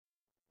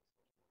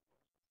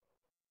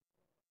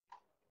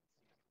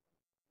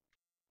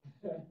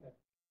Once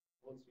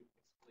you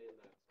explain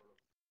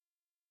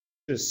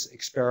that sort of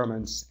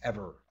experiments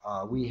ever,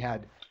 we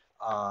had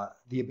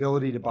the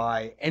ability to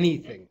buy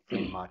anything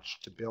pretty much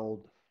to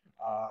build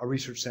a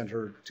research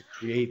center to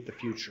create the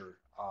future.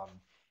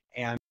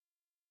 And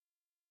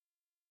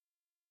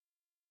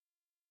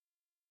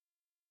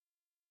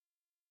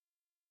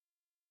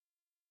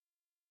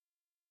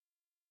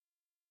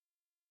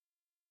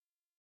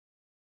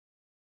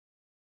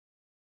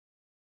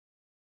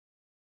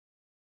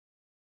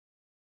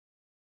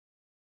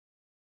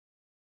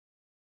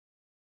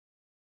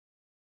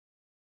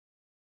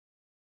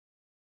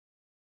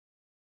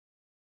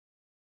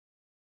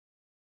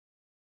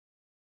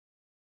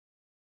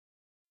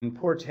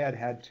poor Ted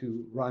had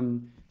to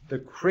run the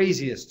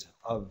craziest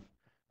of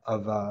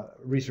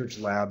research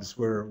labs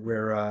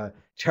where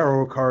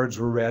tarot cards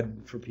were read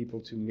for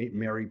people to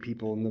marry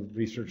people in the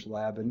research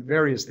lab, and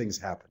various things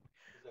happened.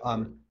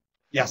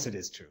 Yes, it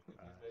is true.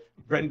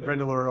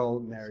 Brenda Laurel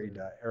married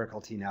Eric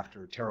Altine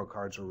after tarot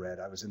cards were read.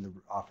 I was in the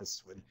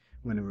office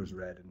when it was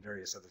read, and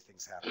various other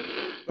things happened.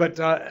 But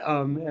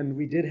and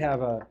we did have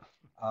the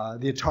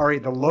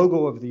Atari. The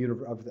logo of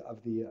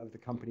the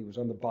company was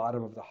on the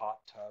bottom of the hot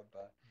tub.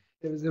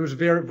 There was a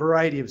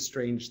variety of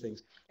strange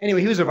things. Anyway,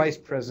 he was a vice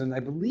president.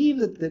 I believe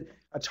that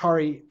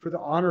Atari, for the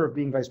honor of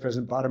being vice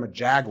president, bought him a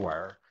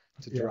Jaguar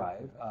to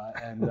drive.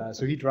 And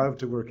so he drove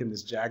to work in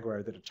this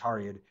Jaguar that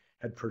Atari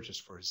had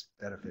purchased for his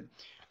benefit.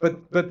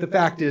 But the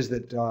fact is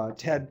that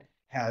Ted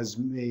has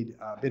been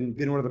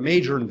one of the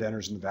major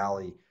inventors in the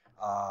Valley,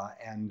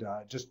 and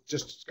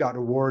just got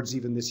awards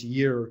even this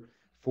year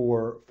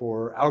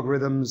for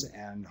algorithms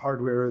and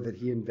hardware that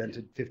he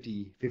invented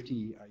 50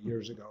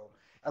 years ago.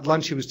 At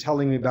lunch, he was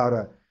telling me about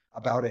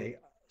a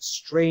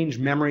strange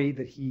memory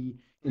that he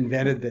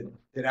invented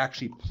that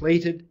actually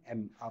plated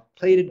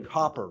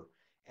copper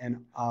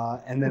and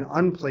then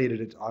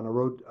unplated it on a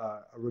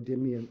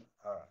rhodium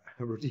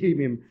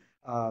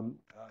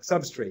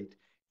substrate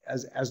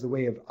as the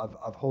way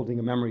of holding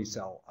a memory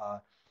cell.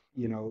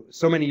 You know,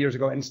 so many years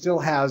ago, and still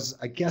has,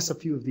 I guess, a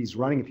few of these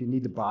running if you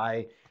need to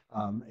buy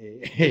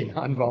a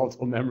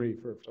non-volatile memory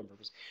for some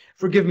purpose.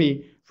 Forgive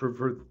me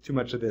for too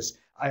much of this.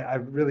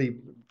 I'm really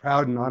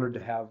proud and honored to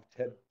have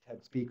Ted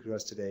speak to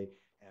us today,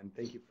 and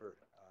thank you for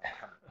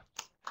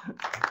coming.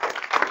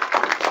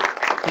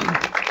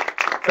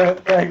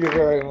 Thank you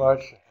very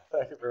much.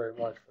 Thank you very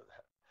much for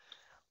that.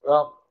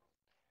 Well,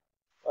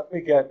 let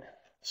me get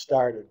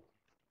started.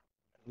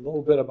 A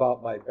little bit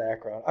about my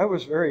background. I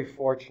was very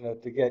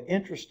fortunate to get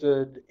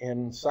interested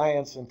in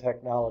science and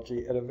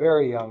technology at a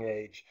very young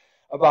age,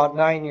 about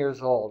 9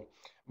 years old.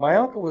 My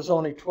uncle was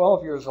only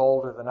 12 years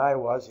older than I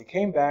was. He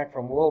came back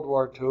from World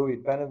War II.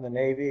 He'd been in the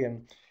Navy,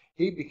 and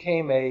he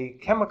became a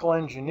chemical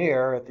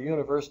engineer at the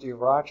University of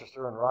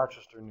Rochester in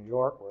Rochester, New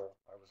York, where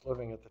I was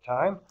living at the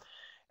time.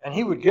 And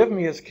he would give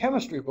me his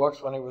chemistry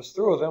books when he was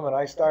through with them, and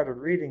I started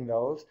reading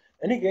those.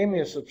 Then he gave me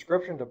a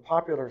subscription to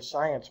Popular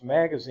Science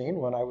magazine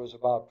when I was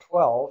about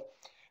 12,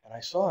 and I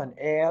saw an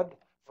ad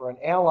for an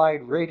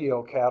Allied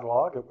radio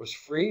catalog. It was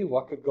free.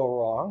 What could go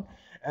wrong?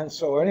 And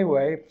so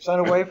anyway, sent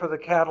away for the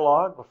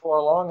catalog.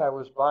 Before long, I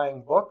was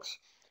buying books,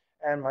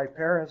 and my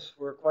parents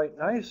were quite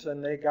nice,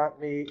 and they got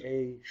me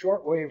a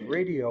shortwave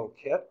radio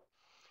kit.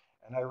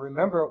 And I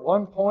remember at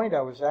one point,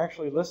 I was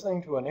actually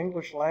listening to an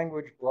English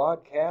language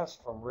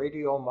broadcast from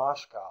Radio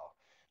Moscow.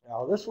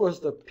 Now, this was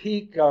the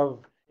peak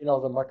of,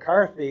 the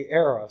McCarthy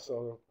era,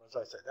 so as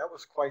I said, that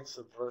was quite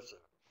subversive.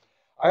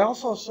 I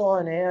also saw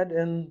an ad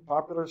in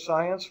Popular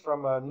Science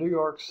from a New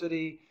York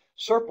City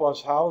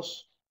surplus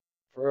house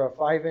for a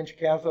 5-inch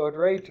cathode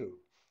ray tube.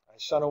 I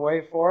sent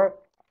away for it,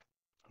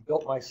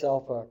 built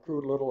myself a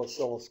crude little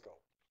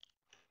oscilloscope.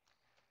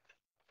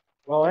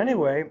 Well,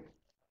 anyway,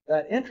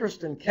 that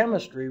interest in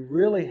chemistry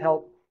really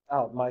helped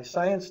out. My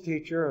science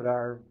teacher at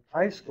our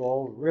high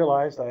school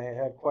realized I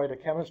had quite a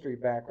chemistry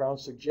background,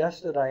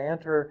 suggested I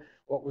enter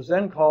what was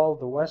then called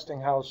the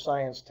Westinghouse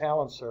Science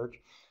Talent Search,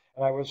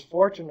 and I was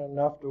fortunate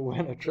enough to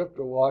win a trip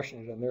to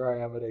Washington. There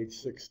I am at age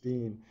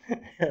 16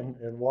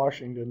 in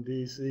Washington,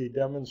 D.C.,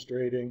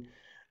 demonstrating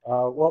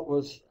what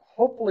was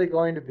hopefully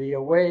going to be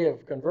a way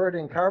of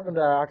converting carbon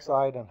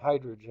dioxide and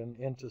hydrogen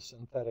into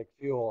synthetic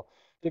fuel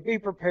to be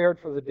prepared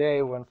for the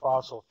day when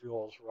fossil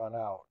fuels run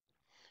out.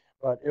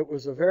 But it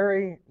was a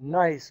very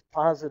nice,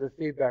 positive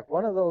feedback.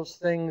 One of those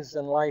things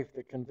in life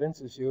that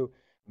convinces you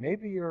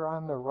maybe you're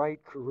on the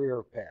right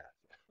career path.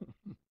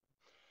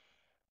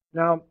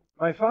 Now,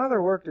 my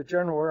father worked at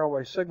General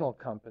Railway Signal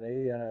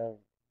Company,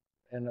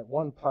 and at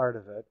one part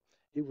of it,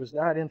 he was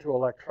not into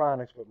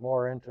electronics, but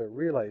more into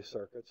relay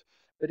circuits.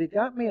 But he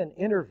got me an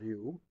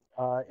interview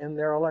in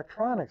their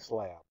electronics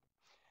lab.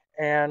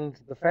 And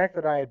the fact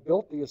that I had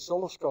built the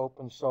oscilloscope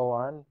and so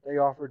on, they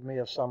offered me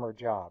a summer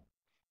job.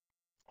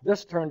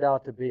 This turned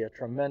out to be a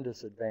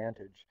tremendous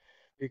advantage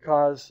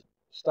because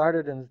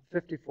started in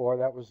 '54,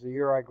 that was the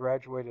year I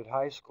graduated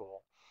high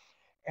school.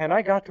 And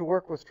I got to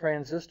work with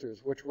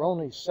transistors, which were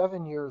only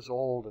 7 years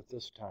old at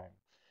this time.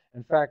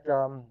 In fact,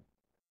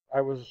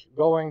 I was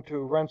going to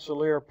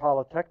Rensselear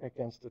Polytechnic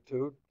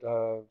Institute,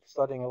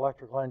 studying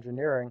electrical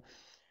engineering,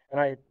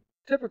 and I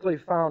typically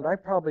found I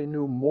probably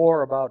knew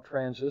more about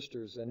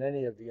transistors than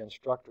any of the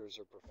instructors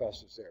or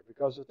professors there,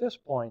 because at this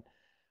point,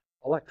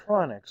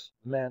 electronics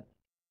meant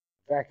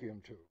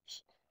vacuum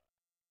tubes.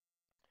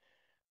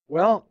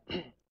 Well,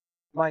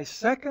 my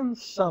second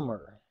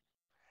summer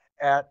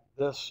at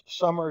this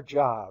summer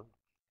job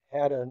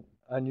had an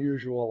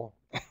unusual,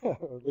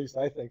 at least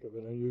I think of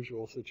an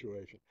unusual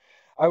situation.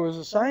 I was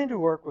assigned to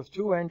work with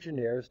two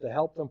engineers to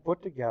help them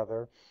put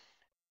together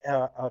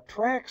a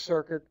track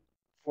circuit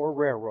for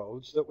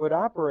railroads that would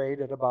operate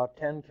at about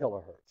 10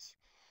 kilohertz.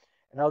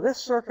 Now, this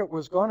circuit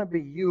was going to be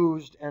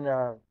used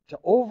to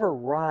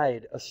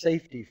override a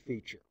safety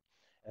feature,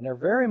 and they're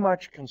very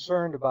much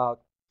concerned about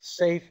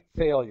safe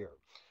failure.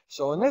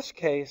 So in this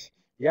case,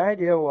 the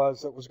idea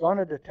was it was going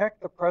to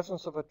detect the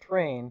presence of a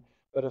train,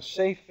 but a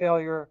safe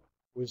failure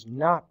was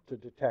not to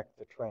detect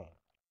the train.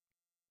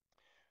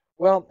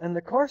 Well, in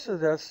the course of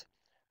this,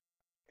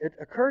 it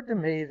occurred to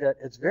me that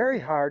it's very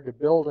hard to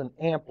build an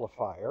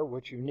amplifier,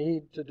 which you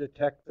need to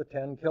detect the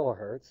 10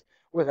 kilohertz,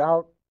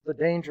 without the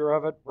danger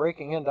of it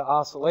breaking into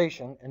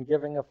oscillation and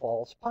giving a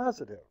false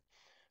positive.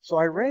 So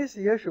I raised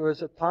the issue,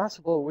 is it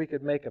possible we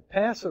could make a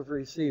passive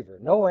receiver,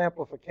 no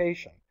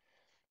amplification?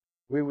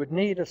 We would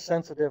need a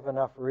sensitive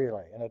enough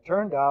relay. And it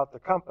turned out the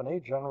company,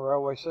 General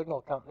Railway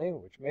Signal Company,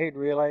 which made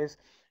relays,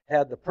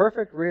 had the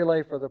perfect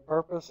relay for the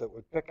purpose. It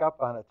would pick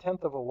up on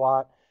 1/10 of a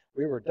watt.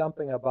 We were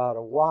dumping about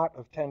a watt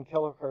of 10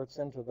 kilohertz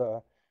into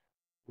the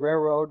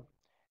railroad.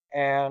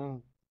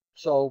 And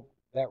so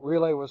that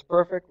relay was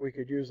perfect. We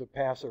could use a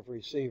passive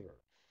receiver.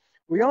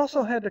 We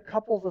also had to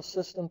couple the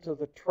system to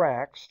the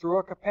tracks through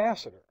a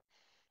capacitor.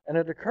 And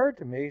it occurred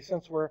to me,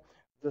 since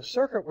the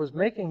circuit was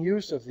making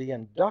use of the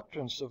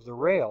inductance of the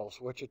rails,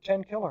 which at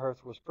 10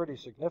 kilohertz was pretty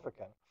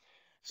significant,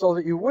 so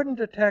that you wouldn't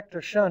detect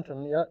a shunt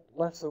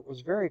unless it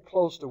was very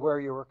close to where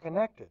you were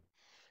connected.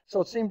 So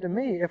it seemed to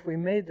me if we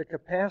made the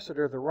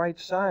capacitor the right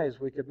size,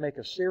 we could make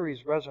a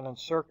series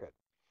resonance circuit.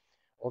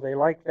 Well, they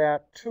liked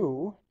that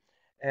too,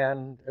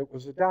 and it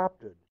was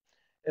adopted.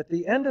 At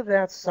the end of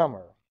that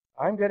summer,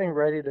 I'm getting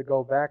ready to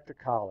go back to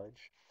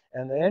college,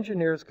 and the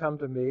engineers come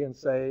to me and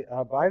say,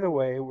 by the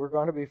way, we're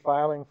going to be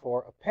filing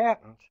for a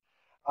patent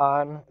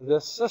on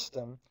this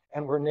system,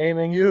 and we're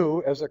naming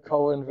you as a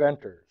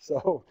co-inventor.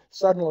 So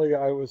suddenly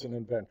I was an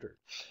inventor.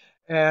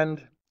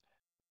 And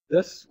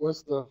this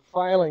was the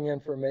filing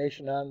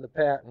information on the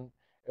patent.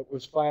 It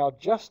was filed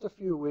just a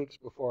few weeks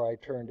before I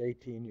turned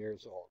 18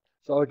 years old.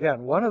 So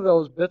again, one of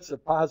those bits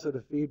of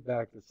positive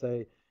feedback that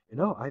say, you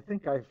know, I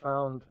think I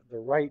found the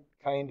right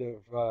kind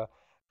of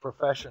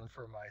profession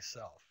for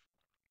myself.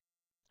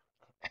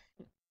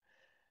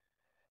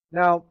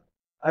 Now,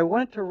 I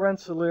went to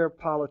Rensselear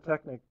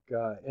Polytechnic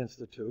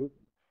Institute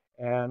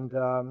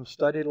and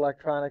studied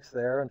electronics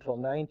there until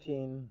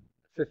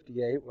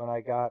 1958 when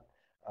I got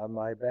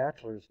my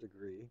bachelor's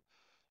degree.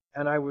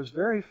 And I was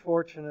very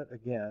fortunate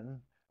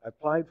again. I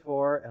applied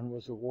for and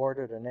was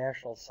awarded a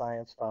National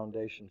Science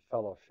Foundation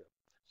Fellowship.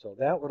 So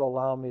that would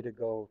allow me to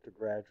go to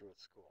graduate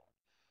school.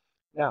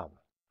 Now,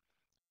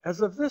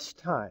 as of this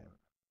time,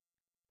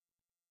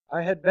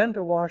 I had been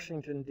to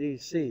Washington,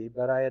 D.C.,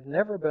 but I had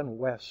never been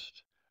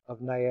west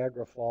of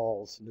Niagara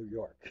Falls, New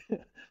York,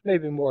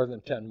 maybe more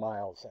than 10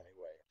 miles anyway.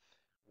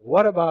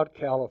 What about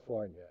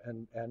California?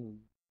 And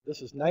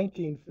this is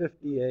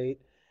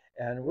 1958,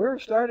 and we're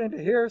starting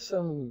to hear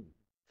some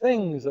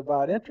things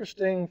about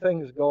interesting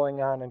things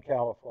going on in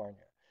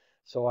California.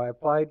 So I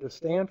applied to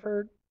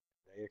Stanford.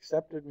 They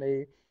accepted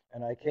me,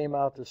 and I came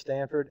out to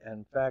Stanford. And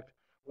in fact,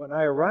 when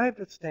I arrived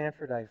at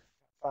Stanford, I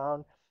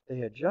found they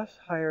had just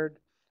hired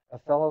a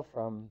fellow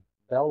from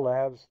Bell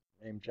Labs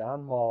named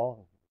John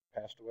Mall,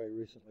 who passed away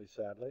recently,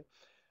 sadly.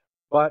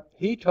 But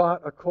he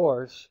taught a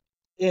course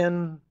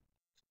in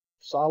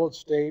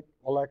solid-state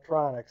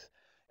electronics.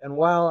 And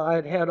while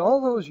I'd had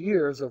all those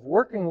years of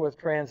working with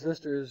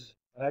transistors,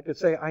 and I could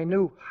say I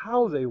knew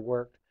how they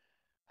worked,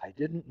 I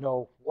didn't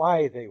know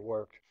why they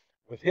worked.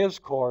 With his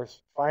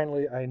course,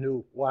 finally I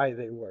knew why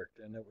they worked,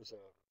 and it was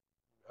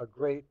a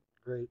great,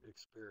 great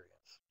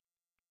experience.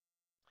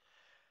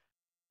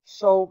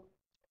 So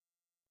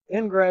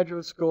in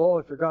graduate school,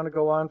 if you're going to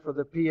go on for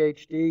the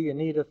Ph.D., you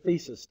need a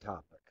thesis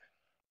topic.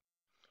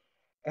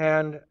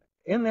 And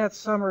in that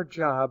summer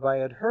job, I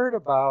had heard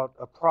about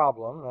a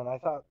problem, and I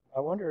thought, I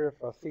wonder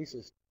if a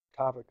thesis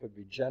topic could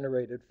be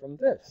generated from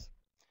this.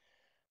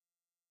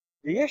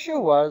 The issue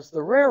was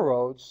the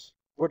railroads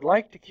would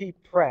like to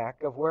keep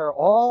track of where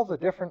all the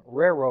different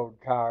railroad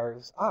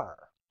cars are.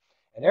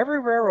 And every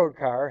railroad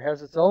car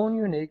has its own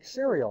unique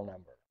serial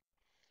number.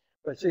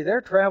 But see, they're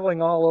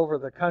traveling all over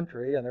the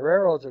country, and the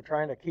railroads are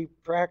trying to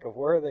keep track of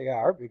where they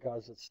are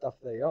because it's stuff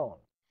they own.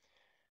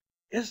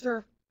 Is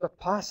there the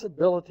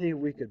possibility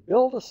we could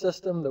build a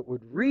system that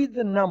would read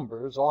the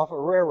numbers off a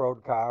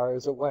railroad car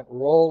as it went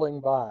rolling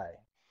by?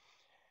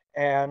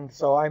 And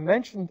so I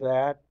mentioned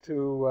that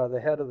to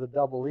the head of the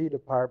EE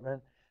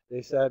department.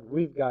 They said,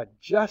 we've got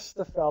just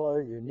the fellow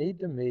you need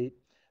to meet.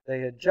 They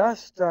had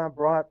just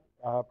brought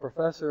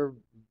Professor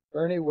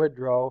Bernard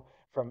Widrow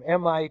from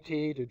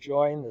MIT to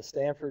join the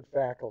Stanford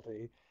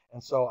faculty.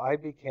 And so I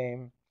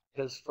became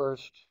his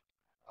first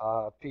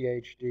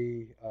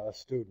Ph.D.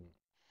 student.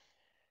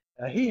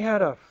 Now, he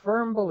had a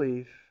firm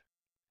belief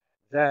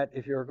that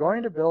if you're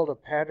going to build a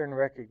pattern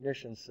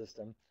recognition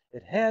system,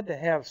 it had to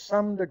have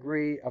some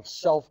degree of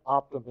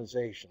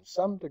self-optimization,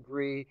 some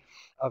degree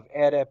of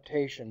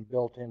adaptation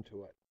built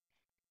into it.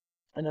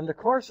 And in the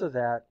course of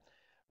that,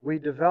 we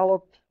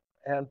developed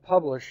and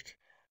published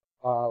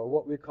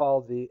what we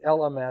call the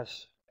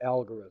LMS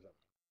algorithm.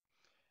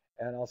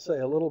 And I'll say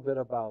a little bit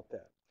about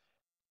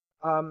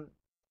that.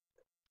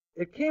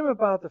 It came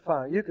about the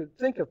following. You could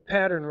think of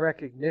pattern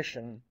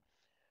recognition,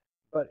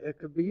 but it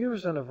could be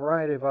used in a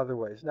variety of other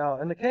ways. Now,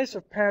 in the case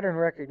of pattern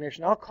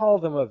recognition, I'll call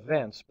them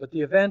events, but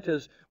the event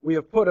is we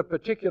have put a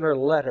particular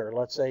letter,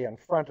 let's say, in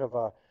front of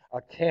a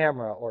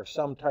camera or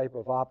some type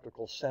of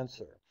optical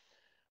sensor.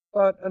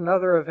 But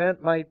another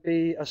event might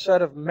be a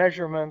set of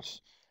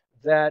measurements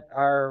that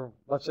are,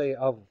 let's say,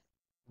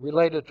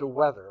 related to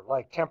weather,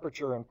 like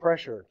temperature and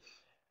pressure.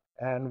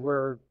 And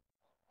we're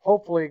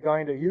hopefully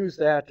going to use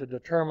that to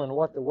determine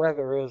what the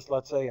weather is,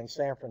 let's say, in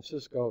San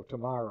Francisco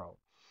tomorrow.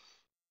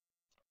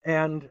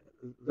 And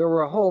there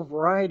were a whole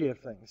variety of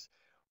things.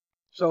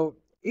 So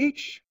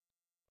each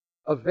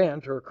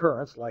event or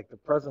occurrence, like the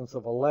presence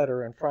of a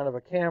letter in front of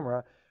a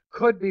camera,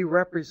 could be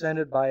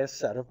represented by a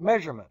set of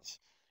measurements.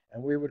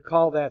 And we would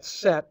call that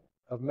set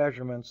of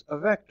measurements a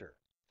vector.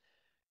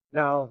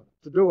 Now,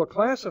 to do a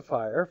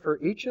classifier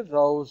for each of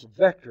those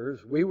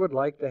vectors, we would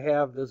like to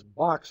have this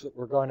box that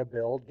we're going to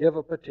build give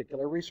a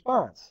particular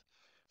response.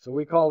 So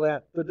we call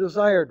that the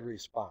desired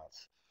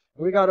response.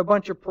 We got a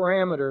bunch of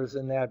parameters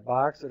in that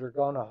box that are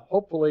going to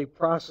hopefully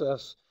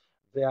process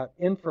that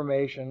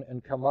information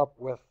and come up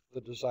with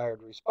the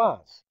desired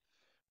response.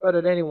 But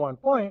at any one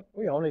point,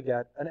 we only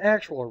get an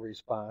actual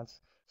response,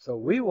 so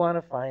we want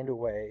to find a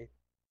way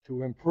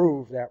to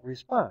improve that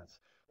response.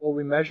 Well,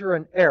 we measure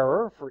an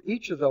error for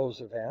each of those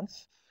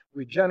events.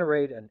 We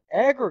generate an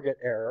aggregate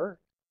error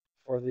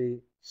for the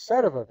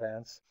set of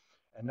events,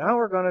 and now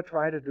we're going to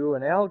try to do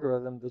an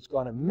algorithm that's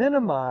going to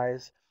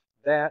minimize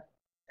that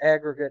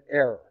aggregate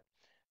error.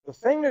 The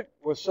thing that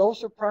was so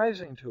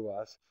surprising to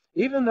us,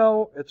 even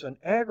though it's an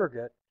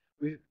aggregate,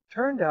 we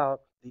turned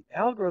out the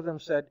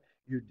algorithm said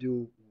you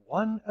do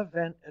one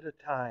event at a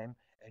time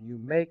and you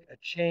make a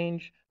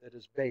change that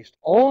is based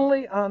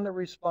only on the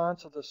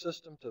response of the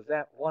system to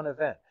that one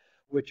event,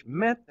 which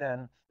meant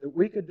then that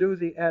we could do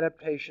the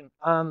adaptation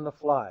on the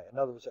fly. In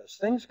other words, as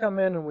things come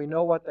in and we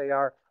know what they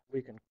are,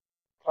 we can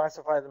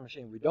classify the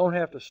machine. We don't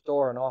have to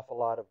store an awful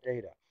lot of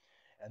data.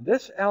 And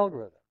this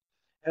algorithm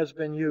has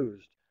been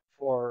used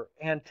for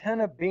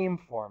antenna beam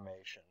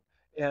formation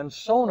and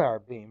sonar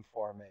beam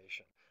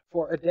formation,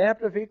 for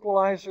adaptive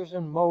equalizers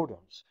and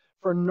modems,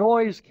 for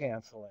noise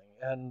canceling,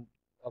 and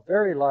a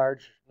very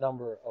large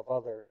number of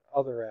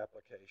other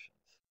applications.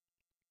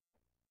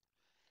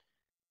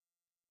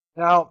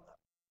 Now,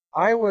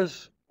 I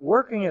was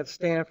working at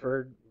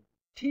Stanford,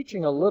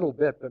 teaching a little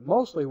bit, but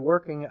mostly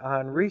working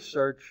on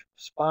research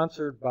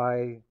sponsored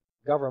by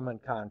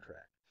government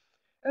contract.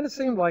 And it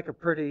seemed like a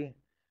pretty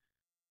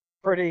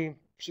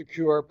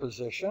secure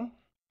position.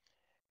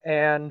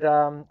 And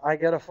I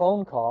get a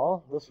phone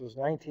call. This was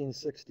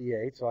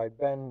 1968, so I'd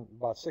been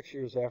about 6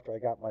 years after I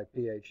got my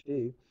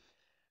Ph.D.,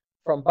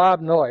 from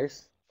Bob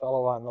Noyce,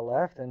 fellow on the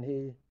left,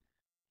 and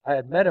I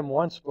had met him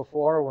once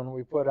before when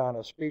we put on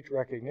a speech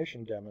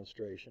recognition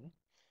demonstration.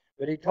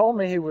 But he told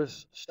me he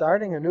was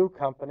starting a new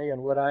company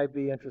and would I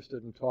be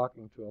interested in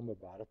talking to him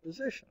about a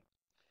position.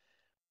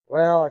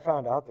 Well, I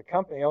found out the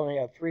company only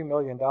had $3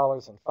 million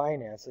in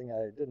financing.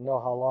 I didn't know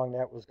how long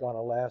that was going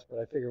to last, but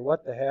I figured,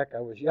 what the heck, I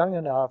was young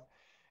enough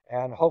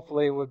and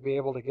hopefully would be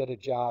able to get a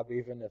job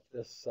even if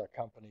this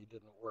company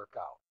didn't work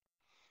out.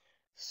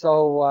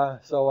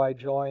 So I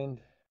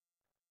joined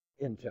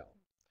Intel.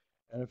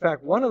 And in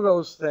fact, one of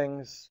those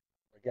things,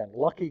 again,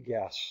 lucky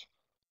guess,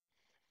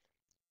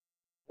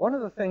 one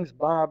of the things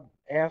Bob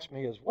asked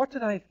me is, what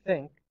did I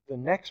think the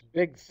next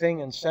big thing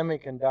in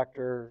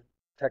semiconductor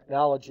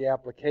technology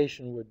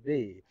application would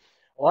be?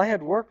 Well, I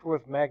had worked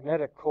with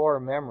magnetic core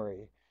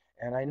memory,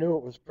 and I knew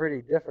it was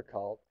pretty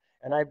difficult.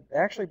 And I've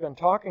actually been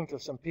talking to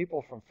some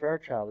people from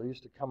Fairchild who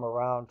used to come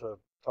around to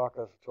talk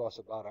to us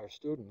about our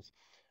students,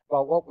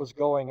 about what was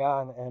going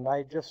on. And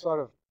I just sort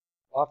of,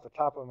 off the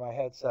top of my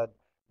head, said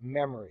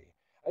memory.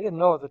 I didn't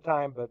know at the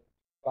time, but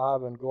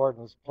Bob and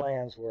Gordon's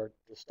plans were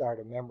to start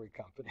a memory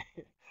company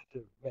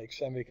to make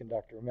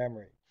semiconductor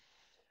memory.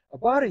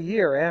 About a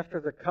year after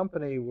the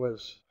company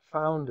was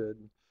founded,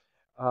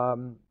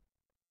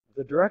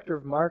 the director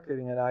of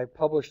marketing and I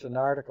published an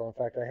article. In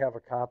fact, I have a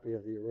copy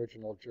of the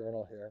original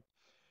journal here,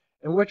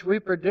 in which we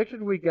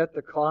predicted we'd get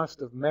the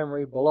cost of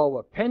memory below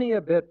a penny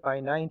a bit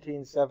by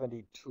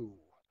 1972.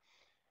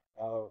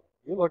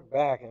 You look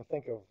back and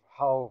think of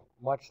how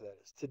much that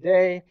is.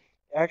 Today,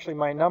 actually,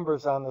 my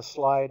numbers on the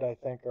slide, I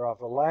think, are off.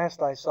 The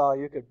last I saw,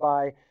 you could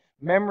buy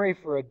memory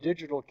for a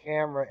digital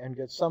camera and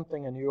get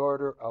something in the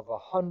order of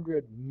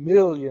 100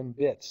 million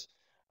bits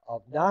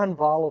of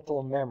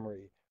non-volatile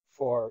memory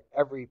for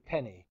every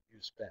penny you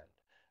spend.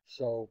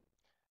 So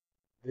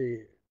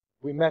the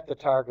we met the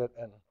target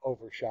and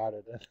overshot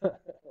it in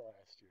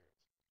last year.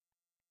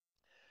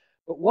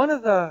 But one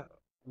of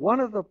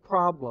the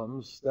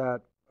problems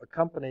that a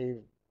company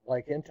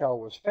like Intel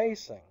was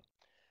facing,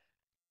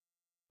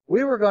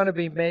 we were going to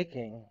be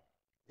making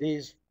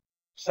these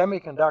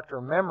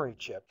semiconductor memory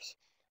chips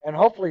and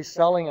hopefully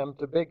selling them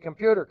to big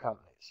computer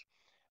companies.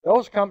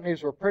 Those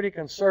companies were pretty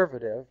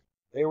conservative.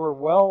 They were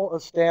well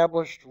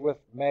established with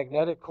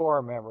magnetic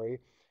core memory,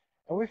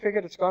 and we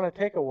figured it's going to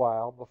take a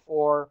while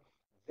before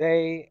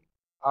they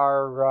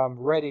are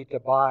ready to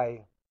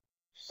buy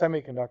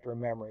semiconductor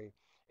memory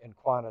in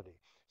quantity.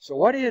 So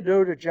what do you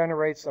do to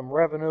generate some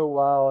revenue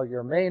while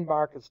your main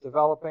market's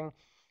developing?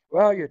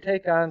 Well, you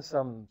take on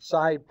some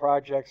side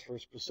projects for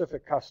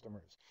specific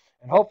customers.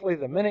 And hopefully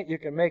the minute you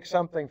can make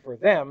something for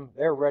them,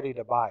 they're ready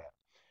to buy it.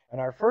 And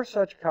our first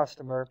such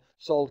customer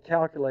sold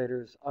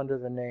calculators under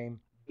the name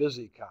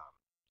Busicom.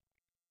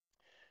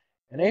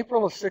 In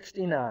April of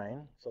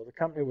 '69, so the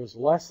company was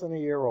less than a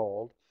year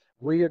old,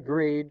 we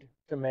agreed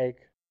to make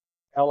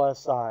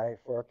LSI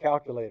for a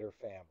calculator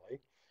family.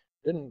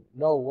 Didn't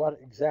know what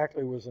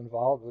exactly was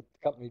involved, but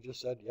the company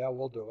just said, yeah,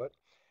 we'll do it.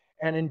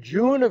 And in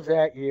June of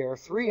that year,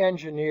 3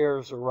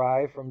 engineers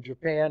arrived from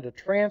Japan to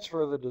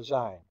transfer the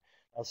design.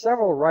 Now,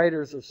 several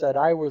writers have said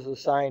I was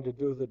assigned to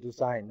do the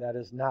design. That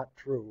is not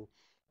true.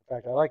 In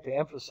fact, I like to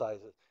emphasize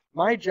it.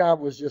 My job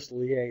was just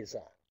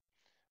liaison,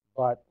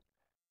 but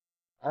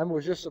I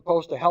was just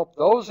supposed to help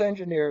those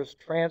engineers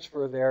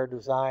transfer their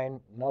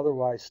design and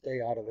otherwise stay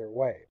out of their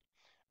way.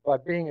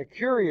 But being a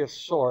curious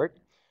sort,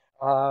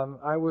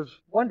 I was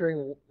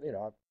wondering,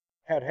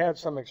 I had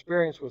some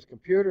experience with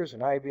computers, an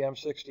IBM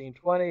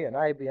 1620, an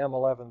IBM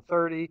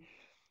 1130,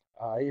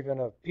 even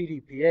a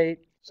PDP-8.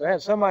 So I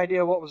had some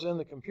idea what was in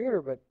the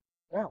computer, but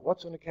yeah,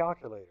 what's in a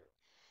calculator?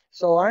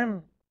 So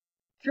I'm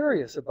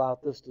curious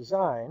about this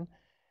design,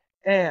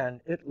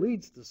 and it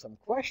leads to some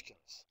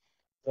questions.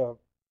 The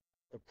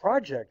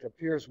project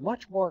appears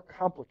much more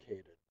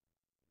complicated.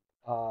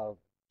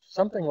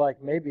 Something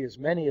like maybe as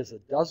many as a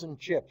dozen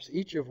chips,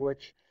 each of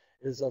which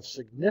is of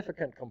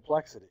significant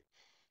complexity.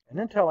 And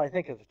Intel, I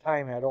think at the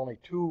time, had only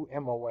 2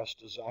 MOS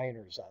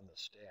designers on the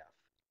staff.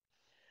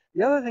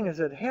 The other thing is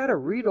it had a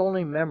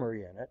read-only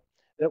memory in it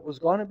that was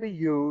going to be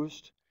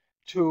used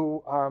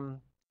to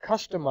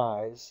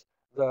customize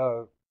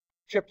the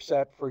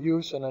chipset for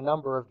use in a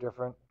number of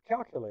different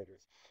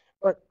calculators.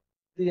 But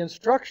the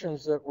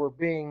instructions that were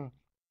being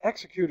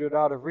executed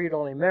out of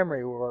read-only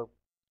memory were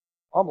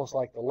almost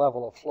like the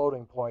level of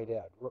floating point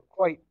ed, were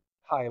quite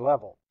high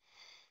level.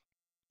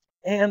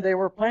 And they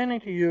were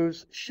planning to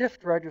use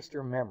shift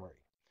register memory.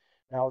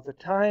 Now, at the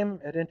time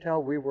at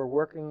Intel, we were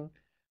working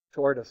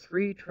toward a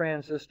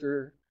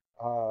 3-transistor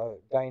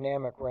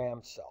dynamic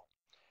RAM cell.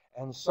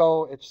 And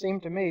so it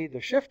seemed to me the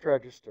shift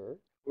register,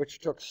 which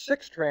took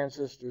 6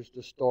 transistors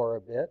to store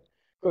a bit,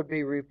 could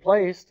be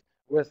replaced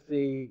with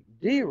the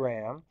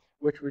DRAM,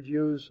 which would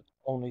use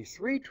only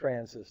 3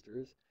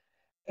 transistors,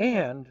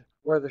 and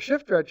where the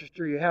shift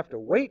register you have to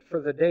wait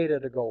for the data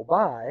to go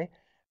by,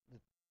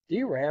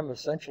 DRAM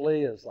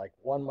essentially is like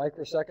 1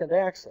 microsecond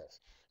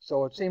access.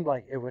 So it seemed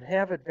like it would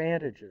have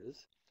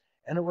advantages,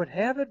 and it would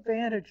have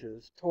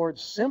advantages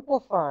towards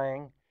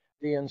simplifying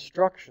the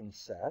instruction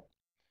set,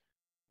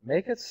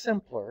 make it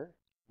simpler,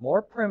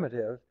 more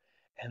primitive,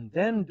 and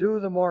then do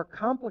the more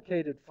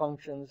complicated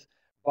functions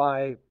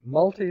by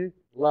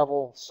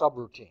multi-level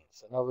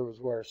subroutines. In other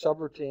words, where a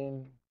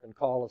subroutine can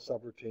call a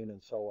subroutine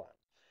and so on.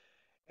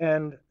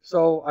 And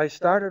so I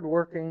started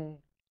working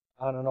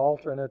on an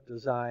alternate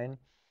design.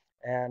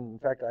 And in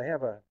fact, I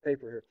have a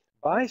paper here.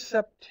 By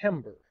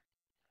September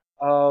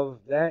of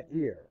that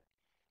year,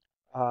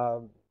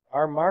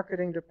 our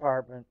marketing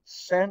department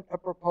sent a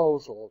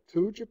proposal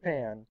to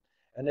Japan,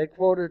 and they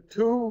quoted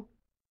 2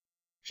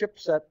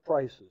 chipset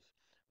prices.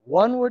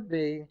 One would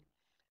be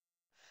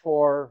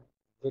for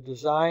the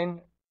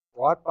design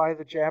brought by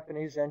the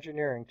Japanese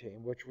engineering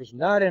team, which was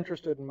not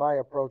interested in my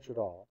approach at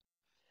all,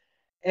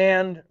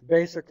 and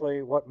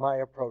basically what my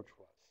approach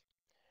was.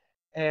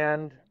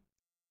 And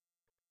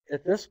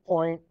at this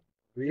point,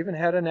 we even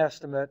had an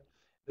estimate.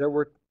 There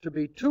were to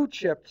be 2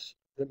 chips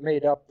that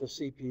made up the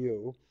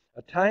CPU,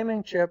 a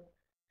timing chip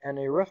and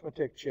an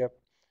arithmetic chip.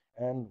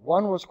 And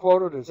one was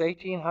quoted as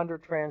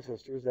 1,800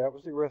 transistors, that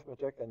was the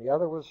arithmetic, and the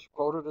other was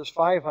quoted as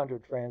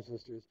 500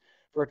 transistors,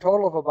 for a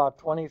total of about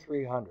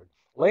 2,300.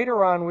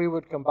 Later on, we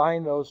would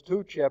combine those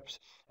 2 chips,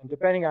 and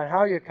depending on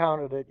how you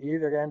counted it, you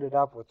either ended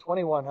up with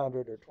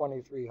 2,100 or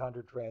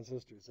 2,300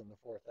 transistors in the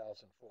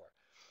 4004.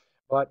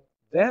 But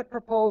that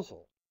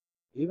proposal,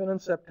 even in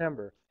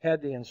September,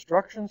 had the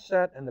instruction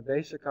set and the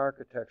basic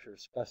architecture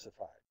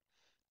specified.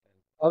 And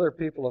other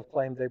people have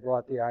claimed they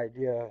brought the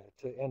idea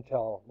to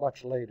Intel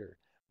much later,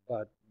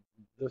 but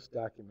this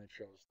document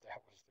shows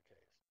that was the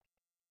case.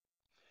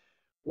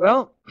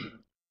 Well,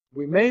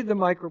 we made the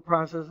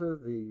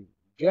microprocessor. The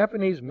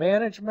Japanese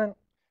management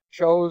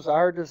chose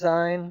our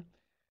design.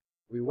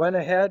 We went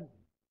ahead,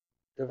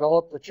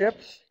 developed the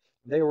chips.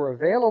 They were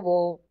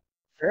available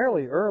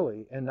fairly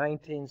early in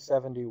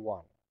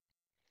 1971.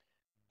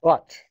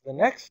 But the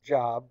next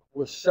job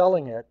was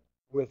selling it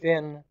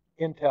within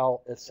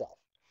Intel itself.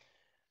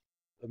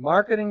 The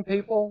marketing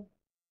people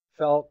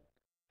felt,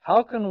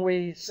 how can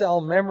we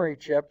sell memory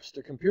chips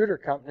to computer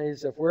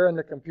companies if we're in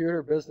the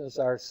computer business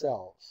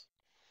ourselves?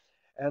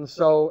 And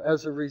so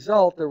as a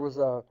result, there was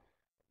a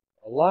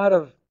lot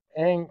of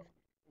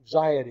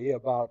anxiety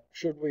about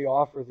should we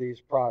offer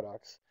these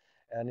products.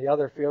 And the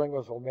other feeling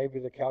was, well, maybe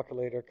the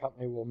calculator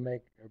company will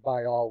make or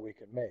buy all we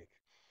can make.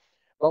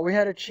 But we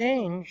had a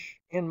change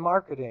in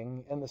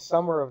marketing in the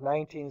summer of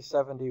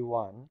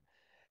 1971,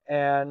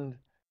 and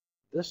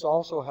this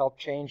also helped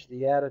change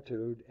the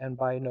attitude. And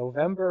by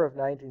November of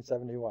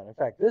 1971, in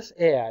fact, this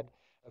ad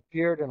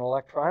appeared in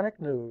electronic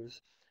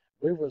news,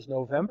 I believe it was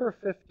November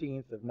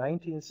 15th of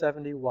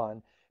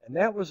 1971, and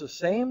that was the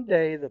same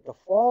day that the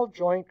Fall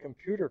Joint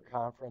Computer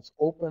Conference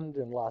opened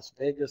in Las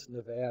Vegas,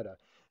 Nevada.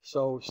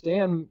 So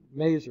Stan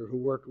Mazer, who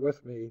worked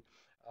with me,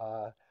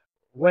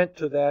 went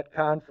to that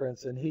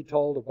conference, and he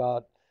told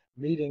about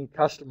meeting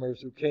customers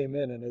who came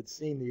in and had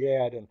seen the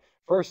ad. And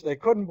first, they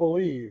couldn't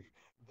believe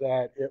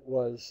that it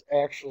was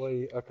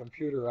actually a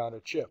computer on a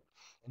chip.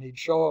 And he'd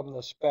show them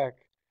the spec,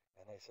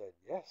 and they said,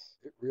 yes,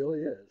 it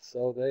really is.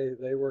 So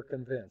they were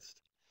convinced.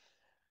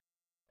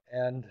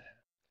 And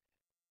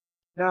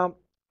now,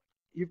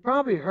 you've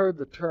probably heard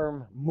the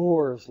term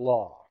Moore's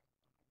Law.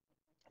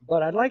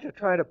 But I'd like to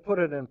try to put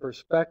it in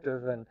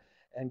perspective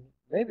and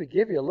maybe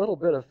give you a little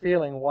bit of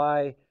feeling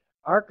why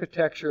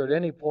architecture at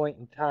any point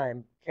in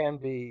time can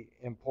be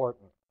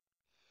important.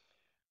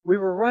 We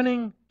were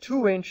running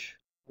 2-inch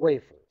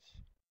wafers.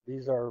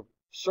 These are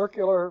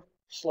circular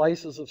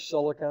slices of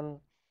silicon,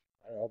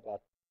 I don't know,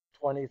 about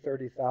 20,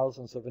 30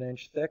 thousandths of an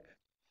inch thick.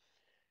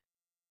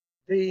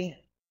 The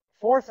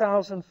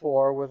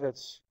 4004, with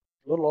its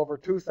little over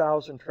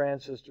 2,000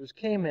 transistors,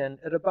 came in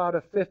at about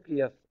a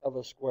 50th of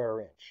a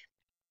square inch.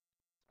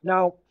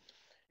 Now,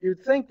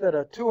 you'd think that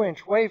a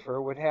 2-inch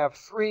wafer would have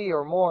 3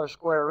 or more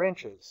square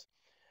inches,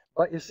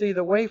 but you see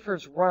the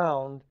wafer's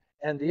round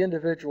and the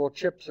individual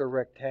chips are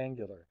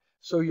rectangular.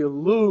 So you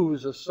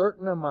lose a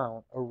certain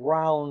amount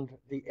around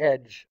the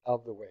edge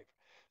of the wafer.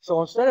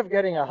 So instead of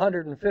getting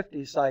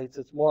 150 sites,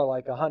 it's more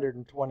like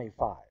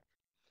 125.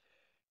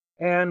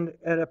 And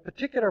at a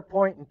particular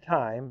point in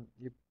time,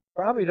 you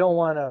probably don't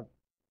want to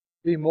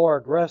be more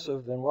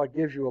aggressive than what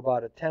gives you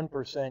about a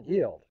 10%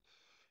 yield.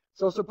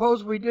 So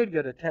suppose we did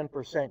get a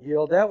 10%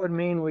 yield. That would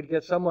mean we'd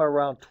get somewhere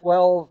around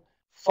 12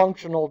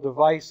 functional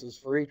devices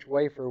for each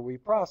wafer we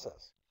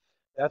process.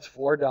 That's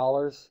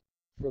 $4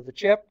 for the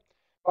chip.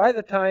 By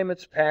the time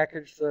it's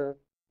packaged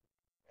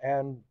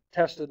and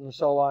tested and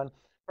so on,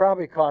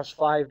 probably costs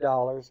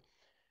 $5.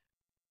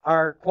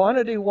 Our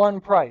quantity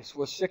one price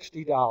was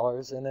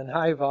 $60, and in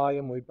high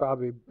volume, we'd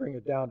probably bring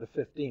it down to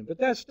 $15. But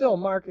that's still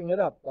marking it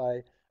up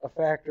by a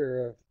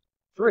factor of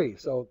 3.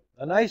 So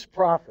a nice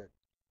profit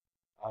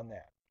on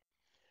that.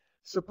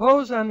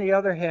 Suppose, on the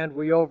other hand,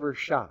 we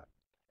overshot,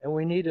 and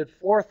we needed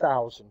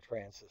 4,000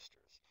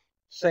 transistors,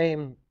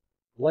 same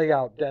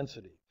layout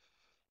density.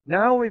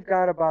 Now we've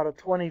got about a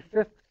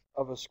 25th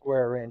of a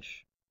square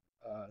inch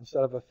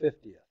instead of a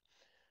 50th.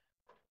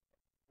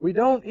 We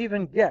don't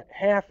even get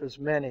half as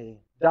many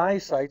die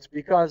sites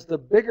because the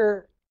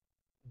bigger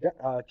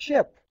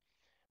chip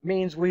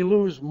means we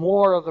lose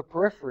more of the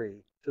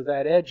periphery to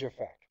that edge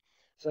effect.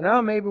 So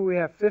now maybe we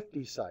have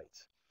 50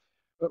 sites.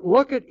 But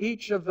look at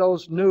each of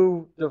those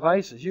new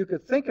devices. You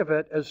could think of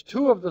it as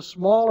 2 of the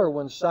smaller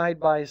ones side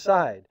by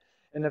side.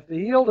 And if the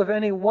yield of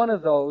any one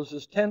of those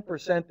is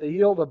 10%, the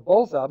yield of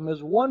both of them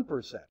is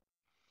 1%.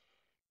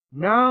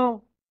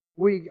 Now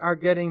we are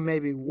getting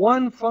maybe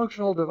 1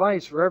 functional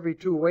device for every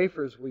 2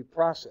 wafers we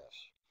process.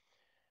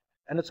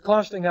 And it's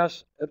costing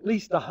us at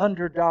least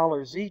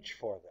 $100 each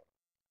for them.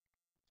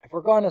 If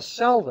we're going to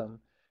sell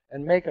them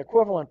and make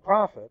equivalent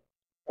profit,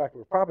 in fact,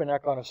 we're probably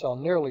not going to sell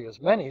nearly as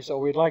many, so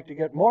we'd like to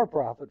get more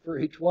profit for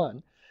each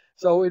one.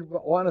 So we'd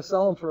want to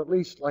sell them for at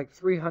least like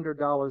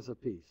 $300 a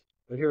piece.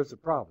 But here's the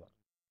problem.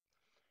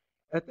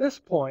 At this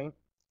point,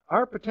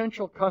 our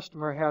potential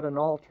customer had an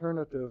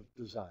alternative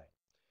design.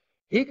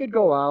 He could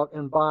go out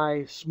and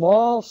buy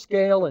small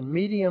scale and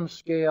medium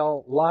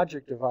scale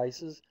logic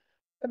devices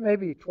at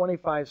maybe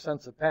 25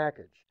 cents a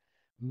package,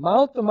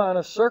 mount them on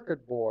a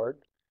circuit board,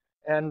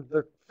 and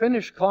the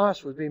finished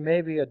cost would be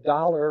maybe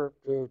 $1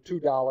 to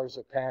 $2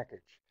 a package.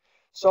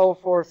 So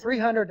for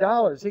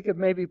 $300, he could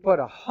maybe put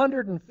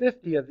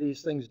 150 of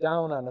these things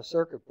down on a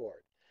circuit board.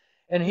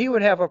 And he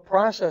would have a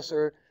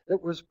processor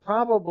that was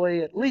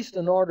probably at least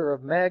an order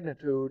of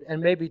magnitude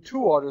and maybe 2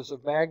 orders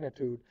of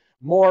magnitude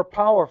more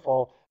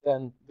powerful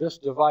than this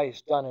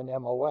device done in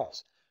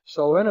MOS.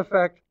 So in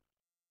effect,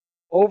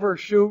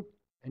 overshoot,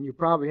 and you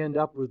probably end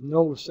up with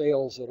no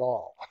sales at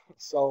all.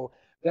 So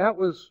that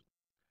was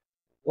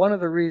one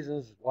of the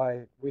reasons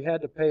why we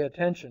had to pay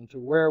attention to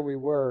where we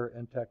were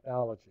in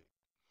technology.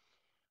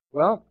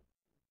 Well,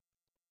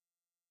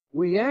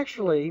 we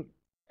actually,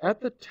 at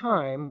the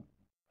time,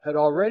 had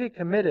already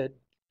committed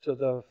to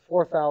the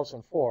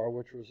 4004,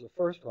 which was the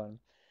first one.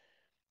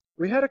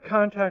 We had a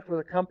contact with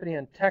a company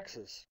in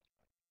Texas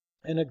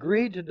and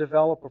agreed to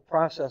develop a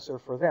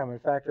processor for them. In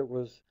fact, it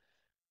was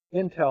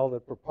Intel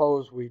that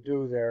proposed we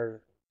do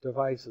their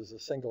device as a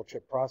single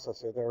chip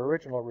processor. Their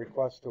original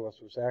request to us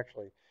was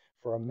actually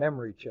for a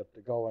memory chip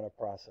to go in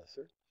a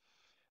processor.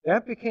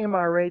 That became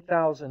our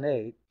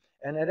 8008,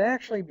 and it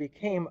actually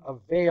became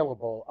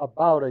available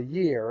about a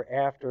year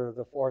after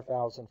the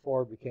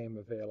 4004 became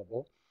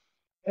available,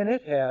 and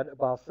it had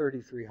about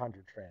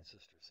 3,300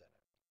 transistors in it.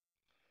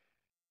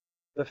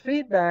 The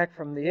feedback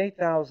from the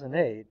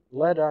 8008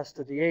 led us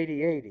to the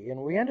 8080,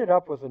 and we ended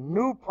up with a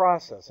new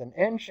process, an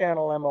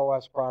N-channel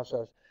MOS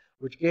process,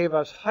 which gave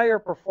us higher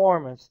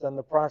performance than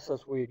the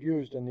process we had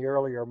used in the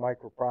earlier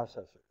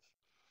microprocessors.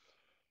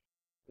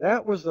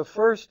 That was the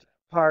first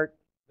part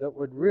that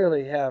would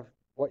really have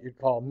what you'd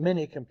call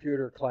mini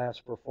computer class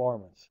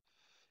performance.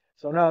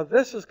 So now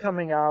this is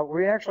coming out.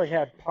 We actually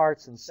had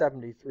parts in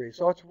 '73,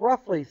 so it's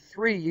roughly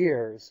 3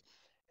 years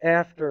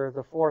after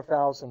the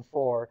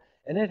 4004,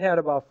 and it had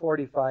about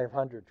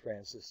 4,500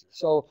 transistors.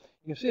 So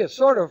you can see it's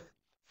sort of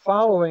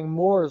following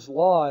Moore's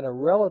law in a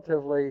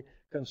relatively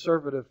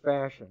conservative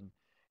fashion.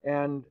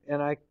 And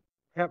I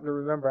happen to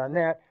remember on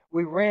that,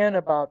 we ran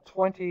about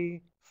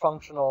 20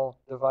 functional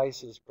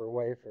devices per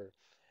wafer.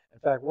 In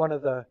fact, one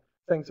of the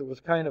things that was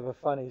kind of a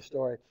funny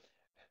story,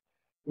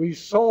 we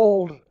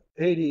sold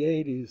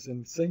 8080s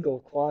in single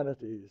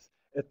quantities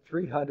at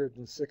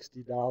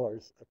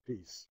 $360 a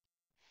piece.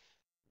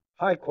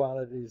 High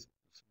quantities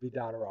would be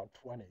down around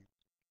 20.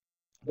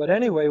 But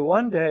anyway,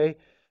 one day,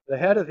 the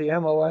head of the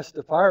MOS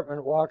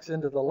department walks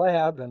into the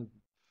lab, and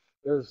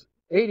there's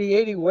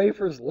 8080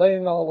 wafers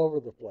laying all over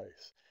the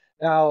place.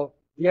 Now,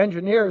 the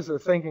engineers are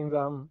thinking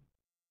them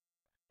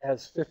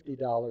as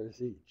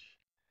 $50 each.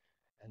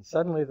 And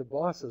suddenly the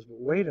boss says, but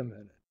wait a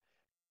minute.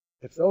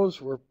 If those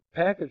were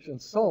packaged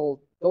and sold,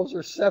 those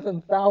are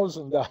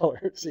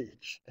 $7,000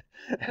 each.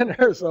 And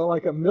there's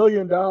like $1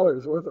 million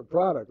worth of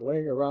product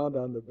laying around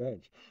on the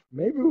bench.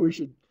 Maybe we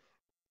should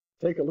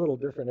take a little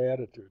different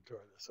attitude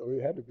toward this. So we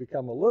had to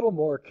become a little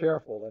more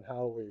careful in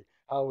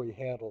how we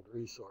handled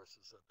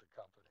resources at the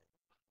company.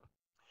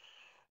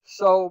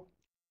 So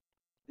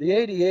the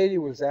 8080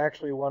 was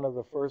actually one of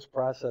the first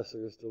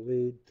processors to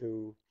lead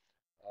to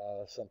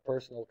some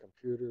personal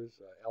computers,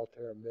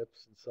 Altair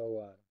MIPS and so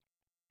on.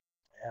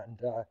 And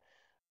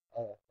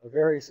a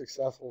very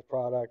successful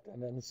product,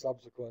 and then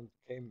subsequent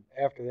came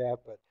after that.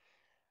 But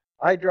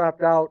I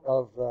dropped out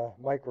of the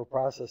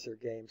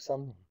microprocessor game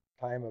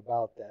sometime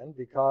about then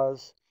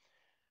because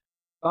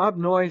Bob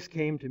Noyes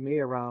came to me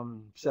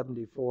around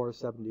 74,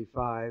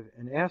 75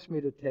 and asked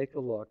me to take a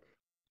look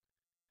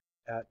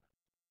at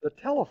the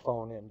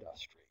telephone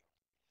industry.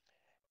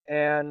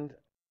 And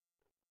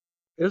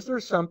is there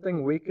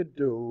something we could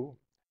do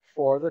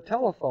for the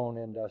telephone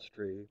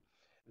industry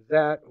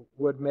that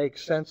would make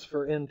sense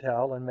for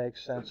Intel and make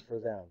sense for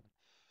them?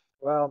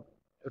 Well,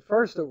 at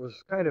first it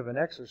was kind of an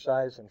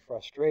exercise in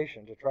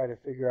frustration to try to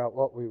figure out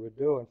what we would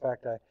do. In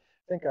fact, I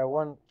think I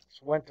once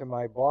went to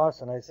my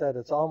boss and I said,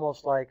 it's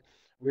almost like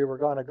we were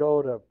going to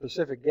go to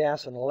Pacific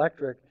Gas and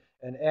Electric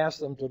and ask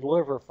them to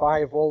deliver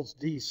 5 volts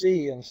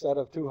DC instead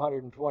of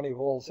 220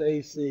 volts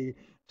AC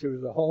to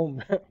the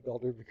home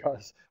builder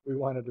because we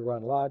wanted to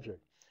run logic.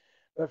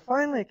 But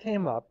finally it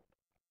came up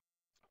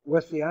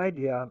with the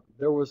idea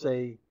there was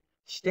a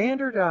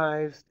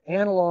standardized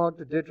analog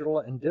to digital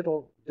and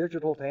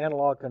digital to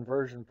analog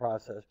conversion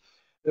process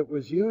that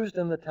was used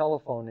in the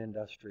telephone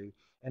industry,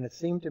 and it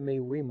seemed to me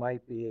we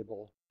might be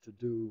able to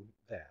do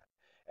that.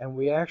 And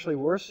we actually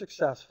were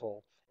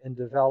successful in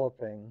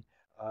developing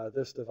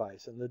this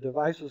device. And the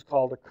device was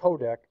called a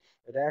CODEC.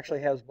 It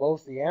actually has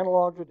both the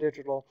analog to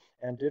digital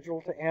and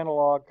digital to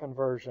analog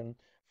conversion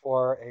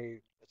for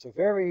it's a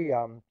very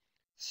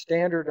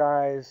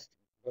standardized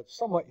but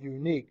somewhat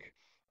unique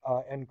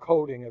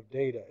encoding of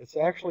data. It's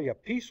actually a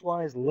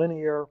piecewise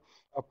linear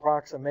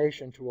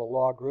approximation to a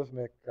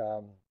logarithmic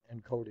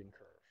encoding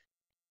curve.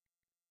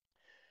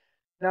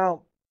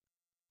 Now,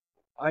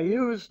 I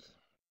used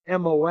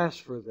MOS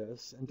for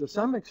this, and to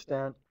some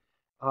extent,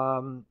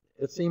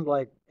 it seemed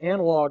like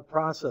analog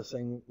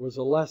processing was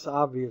a less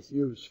obvious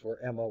use for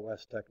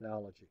MOS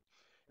technology.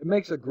 It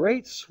makes a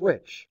great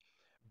switch,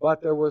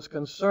 but there was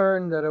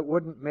concern that it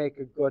wouldn't make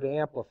a good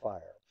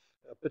amplifier,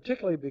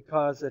 particularly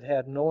because it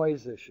had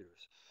noise issues.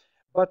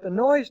 But the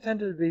noise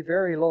tended to be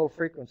very low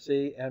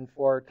frequency, and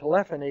for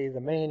telephony,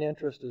 the main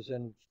interest is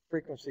in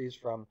frequencies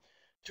from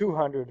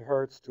 200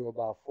 hertz to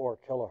about 4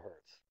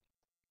 kilohertz.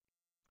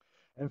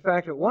 In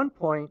fact, at one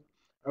point,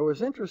 I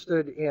was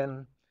interested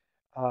in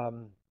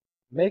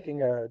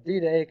making a D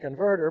to A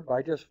converter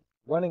by just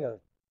running a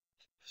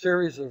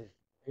series of,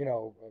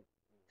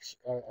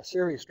 a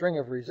series string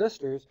of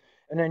resistors,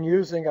 and then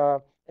using a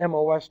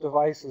MOS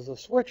device as a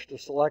switch to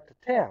select a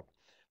tap.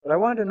 But I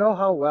wanted to know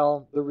how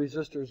well the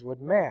resistors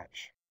would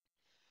match.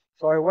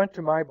 So I went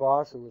to my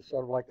boss, who was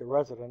sort of like the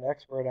resident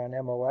expert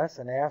on MOS,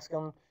 and asked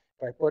him,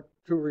 if I put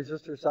 2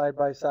 resistors side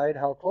by side,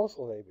 how close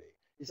will they be?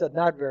 He said,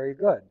 not very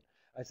good.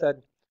 I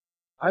said,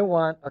 I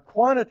want a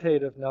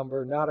quantitative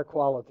number, not a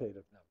qualitative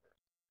number.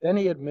 Then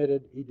he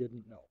admitted he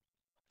didn't know.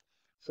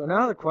 So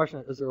now the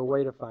question is there a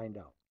way to find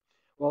out?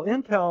 Well,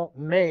 Intel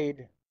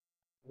made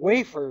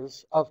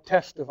wafers of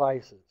test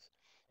devices.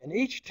 And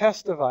each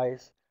test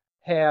device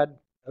had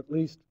at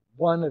least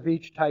one of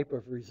each type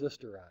of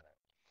resistor on it.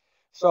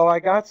 So I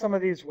got some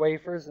of these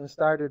wafers and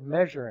started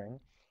measuring,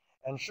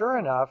 and sure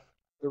enough,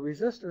 the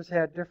resistors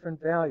had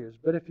different values.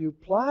 But if you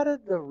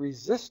plotted the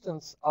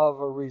resistance of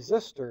a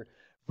resistor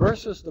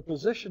versus the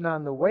position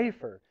on the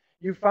wafer,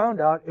 you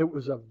found out it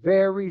was a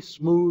very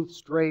smooth,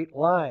 straight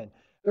line.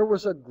 There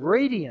was a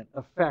gradient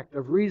effect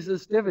of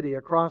resistivity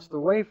across the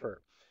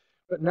wafer.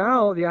 But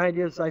now the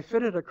idea is I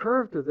fitted a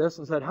curve to this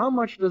and said, how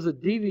much does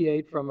it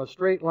deviate from a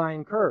straight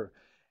line curve?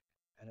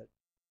 And it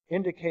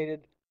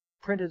indicated,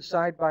 printed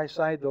side by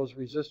side, those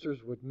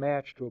resistors would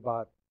match to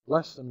about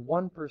less than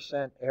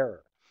 1%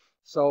 error.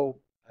 So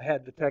I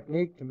had the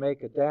technique to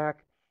make a DAC,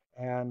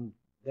 and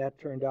that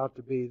turned out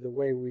to be the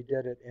way we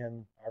did it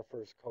in our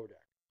first CODEC.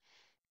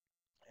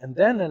 And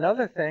then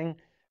another thing,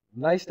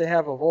 nice to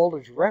have a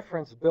voltage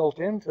reference built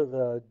into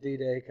the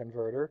D-Day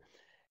converter,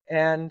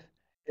 and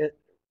it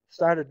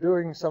started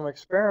doing some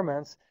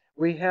experiments.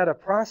 We had a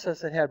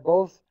process that had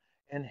both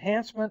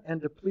enhancement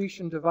and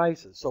depletion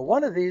devices. So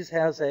one of these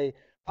has a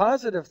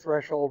positive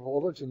threshold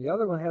voltage and the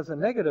other one has a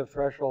negative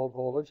threshold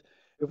voltage.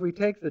 If we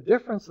take the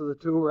difference of the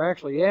two, we're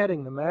actually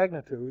adding the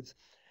magnitudes,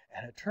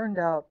 and it turned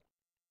out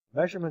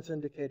measurements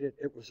indicated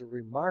it was a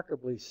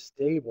remarkably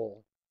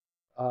stable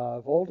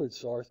voltage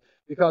source,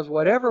 because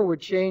whatever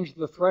would change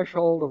the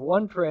threshold of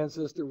one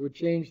transistor would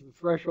change the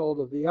threshold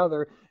of the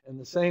other in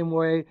the same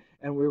way,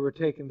 and we were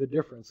taking the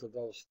difference of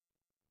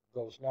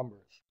those numbers.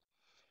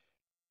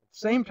 At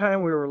the same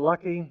time, we were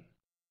lucky.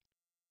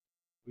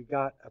 We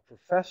got a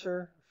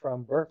professor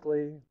from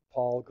Berkeley,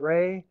 Paul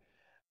Gray,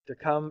 to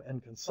come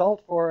and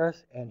consult for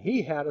us, and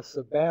he had a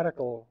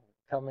sabbatical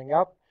coming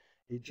up.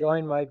 He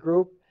joined my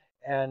group,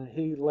 and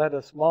he led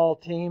a small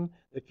team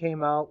that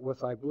came out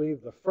with, I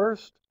believe, the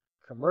first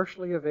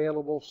commercially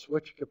available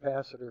switch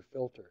capacitor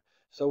filter.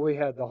 So we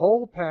had the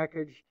whole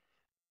package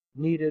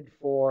needed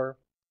for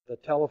the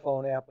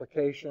telephone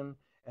application,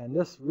 and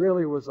this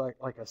really was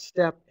like a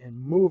step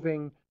in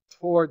moving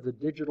toward the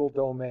digital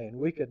domain.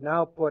 We could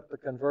now put the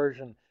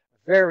conversion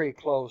very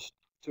close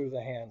to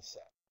the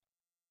handset.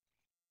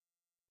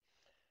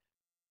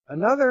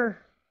 Another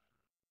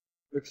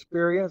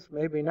experience,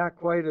 maybe not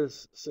quite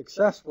as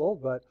successful,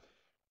 but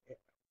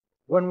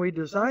when we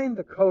designed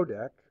the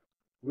CODEC,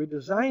 we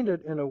designed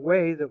it in a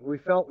way that we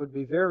felt would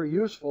be very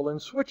useful in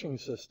switching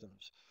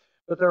systems.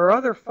 But there are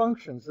other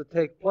functions that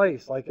take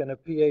place, like in a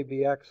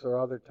PABX or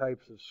other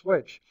types of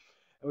switch.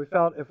 And we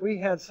felt if we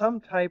had some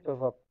type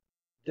of a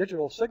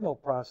digital signal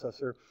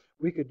processor,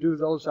 we could do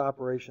those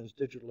operations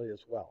digitally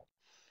as well.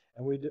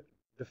 And we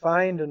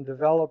defined and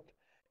developed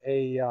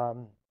a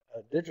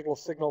digital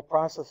signal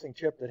processing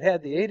chip that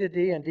had the A to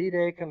D and D to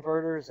A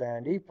converters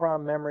and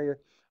EEPROM memory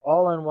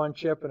all on one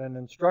chip, and an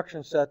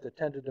instruction set that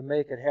tended to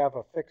make it have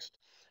a fixed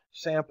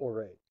sample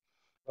rate.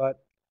 But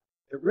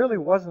it really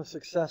wasn't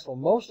successful.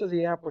 Most of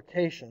the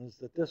applications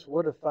that this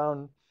would have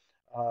found,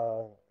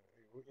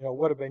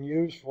 would have been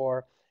used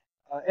for,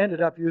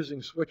 ended up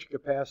using switch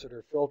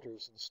capacitor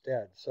filters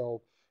instead.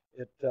 So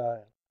it,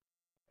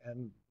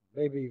 and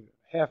maybe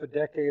half a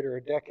decade or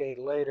a decade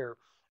later,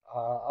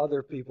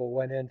 other people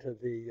went into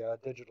the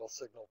digital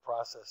signal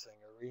processing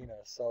arena.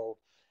 So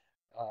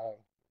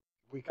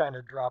we kind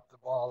of dropped the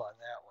ball on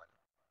that one.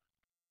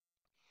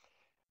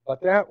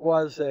 But that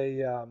was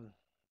an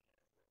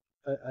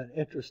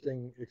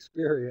interesting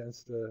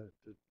experience to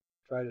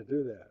try to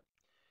do that.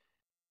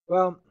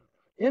 Well,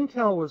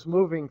 Intel was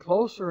moving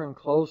closer and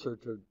closer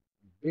to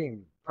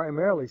being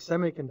primarily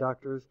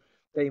semiconductors.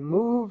 They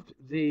moved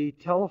the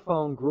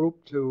telephone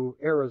group to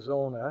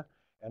Arizona,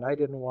 and I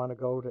didn't want to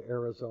go to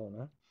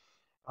Arizona.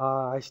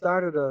 I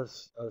started a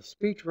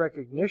speech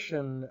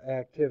recognition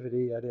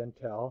activity at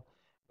Intel,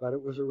 but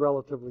it was a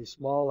relatively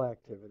small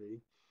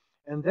activity.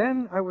 And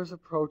then I was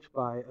approached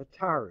by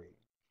Atari.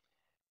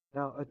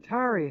 Now,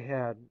 Atari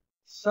had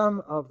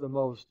some of the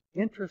most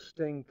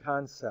interesting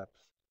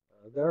concepts.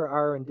 Their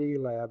R&D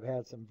lab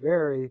had some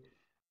very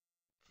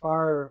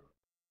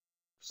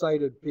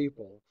far-sighted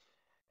people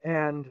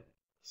and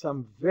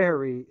some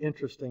very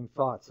interesting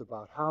thoughts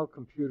about how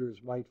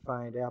computers might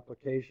find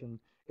application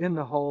in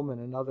the home and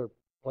in other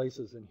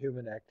places in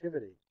human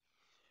activity.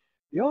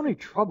 The only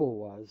trouble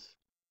was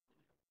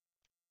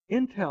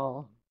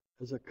Intel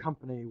as a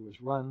company was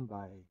run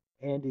by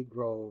Andy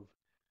Grove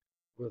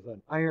with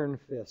an iron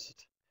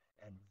fist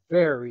and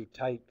very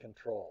tight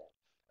control.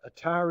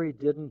 Atari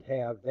didn't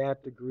have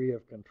that degree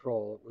of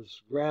control. It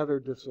was rather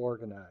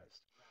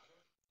disorganized.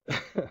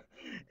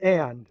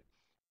 And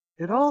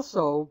it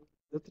also,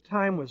 at the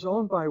time, was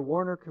owned by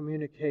Warner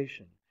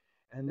Communication,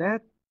 and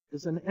that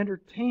is an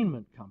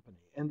entertainment company.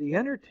 And the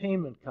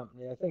entertainment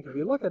company, I think if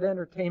you look at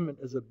entertainment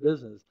as a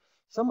business,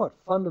 somewhat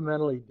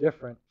fundamentally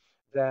different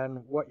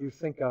than what you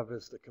think of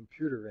as the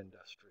computer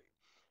industry.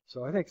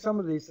 So I think some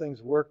of these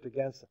things worked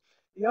against it.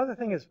 The other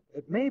thing is,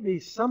 it may be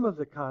some of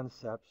the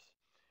concepts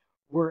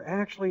were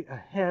actually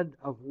ahead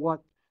of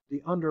what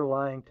the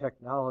underlying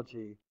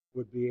technology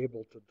would be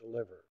able to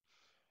deliver.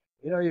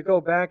 You know, you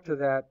go back to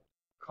that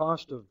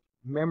cost of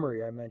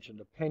memory I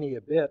mentioned, a penny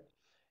a bit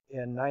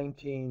in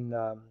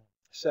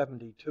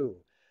 1972.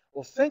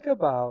 Well, think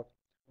about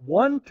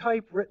one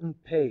typewritten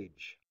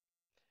page.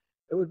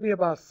 It would be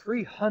about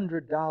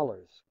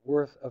 $300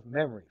 worth of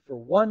memory for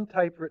one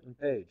typewritten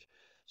page.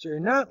 So you're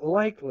not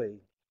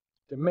likely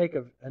to make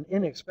an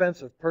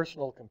inexpensive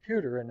personal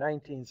computer in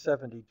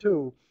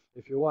 1972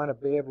 if you want to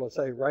be able to,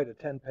 say, write a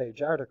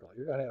 10-page article.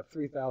 You're going to have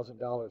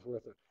 $3,000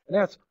 worth of, and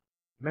that's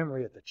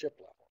memory at the chip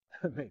level.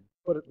 I mean,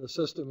 put it in the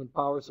system and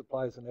power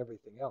supplies and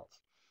everything else.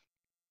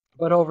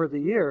 But over the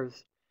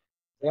years,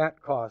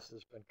 that cost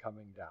has been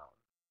coming down.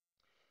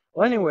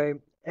 Well, anyway,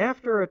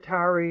 after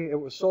Atari, it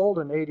was sold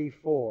in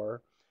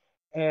 '84,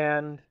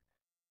 and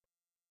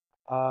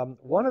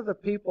one of the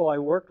people I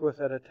worked with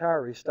at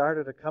Atari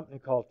started a company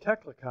called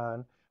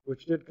Teklicon,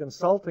 which did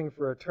consulting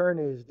for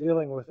attorneys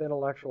dealing with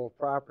intellectual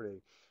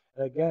property.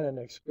 And again, an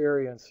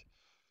experience.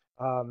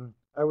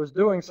 I was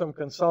doing some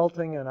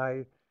consulting, and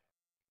I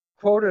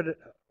quoted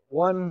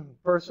one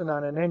person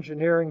on an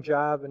engineering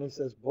job, and he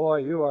says, "Boy,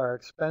 you are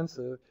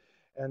expensive."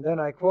 And then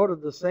I quoted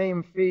the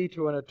same fee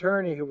to an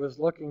attorney who was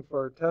looking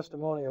for a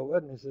testimonial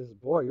witness. He says,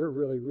 "Boy, you're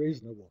really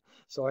reasonable."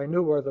 So I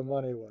knew where the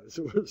money was.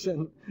 It was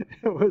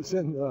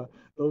in the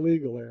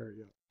legal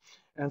area.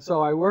 And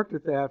so I worked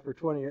at that for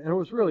 20 years. And it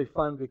was really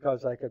fun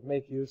because I could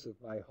make use of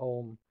my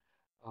home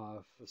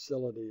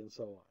facility and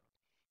so on.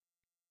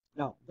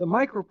 Now, the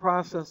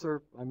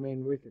microprocessor, I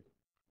mean,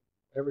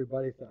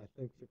 everybody, I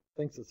think,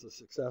 thinks it's a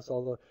success,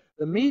 although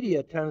the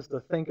media tends to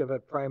think of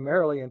it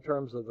primarily in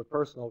terms of the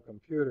personal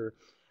computer.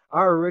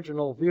 Our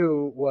original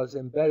view was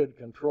embedded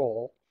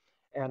control,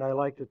 and I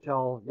like to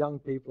tell young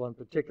people in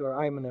particular,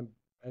 I'm an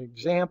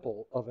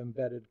example of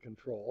embedded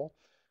control.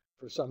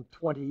 For some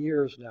 20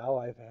 years now,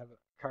 I have a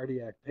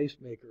cardiac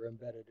pacemaker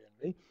embedded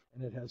in me,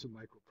 and it has a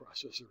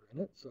microprocessor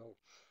in it. So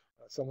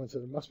someone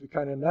said, it must be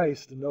kind of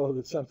nice to know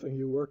that something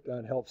you worked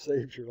on helped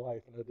save your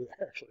life, and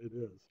actually it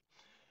is.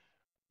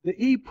 The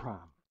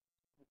EEPROM.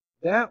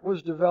 That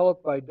was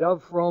developed by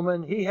Dov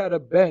Froman. He had a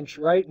bench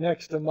right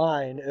next to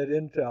mine at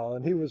Intel,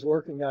 and he was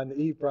working on the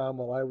EEPROM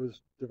while I was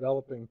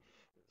developing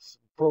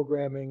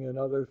programming and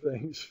other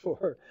things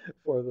for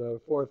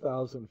the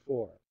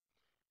 4004.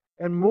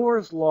 And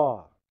Moore's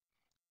Law,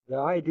 the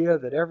idea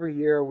that every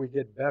year we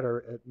get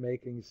better at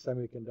making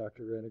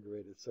semiconductor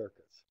integrated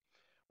circuits.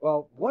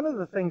 Well, one of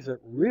the things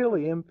that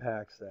really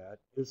impacts that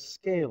is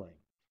scaling.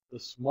 The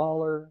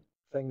smaller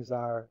things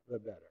are, the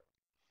better.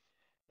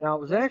 Now,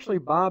 it was actually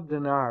Bob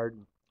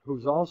Denard,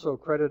 who's also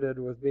credited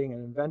with being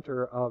an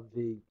inventor of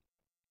the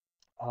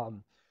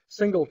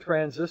single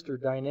transistor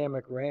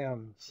dynamic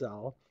RAM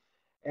cell,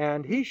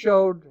 and he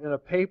showed in a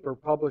paper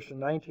published in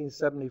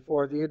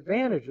 1974 the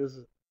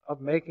advantages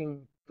of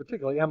making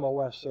particularly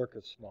MOS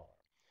circuits smaller.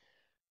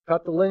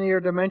 Cut the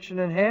linear dimension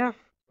in half,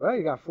 well,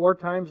 you got 4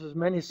 times as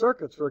many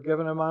circuits for a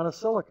given amount of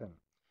silicon.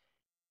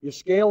 You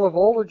scale the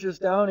voltages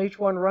down, each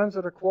one runs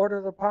at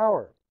 1/4 the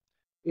power.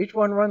 Each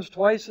one runs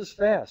twice as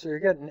fast, so you're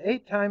getting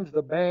 8 times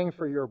the bang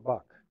for your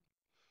buck.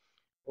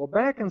 Well,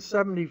 back in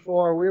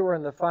 '74, we were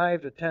in the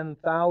 5,000 to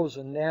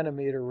 10,000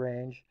 nanometer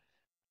range.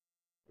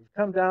 We've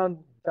come down,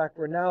 in fact,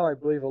 we're now, I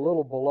believe, a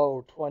little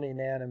below 20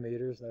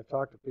 nanometers, and I've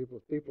talked to people,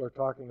 people are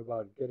talking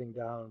about getting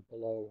down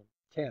below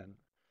 10.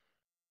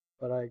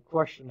 But I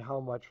question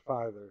how much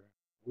farther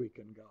we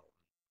can go.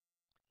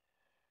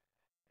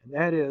 And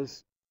that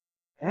is,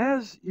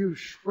 as you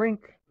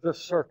shrink the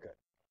circuit,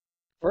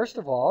 first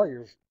of all,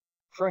 you're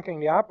shrinking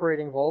the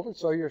operating voltage,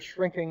 so you're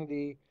shrinking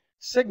the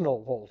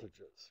signal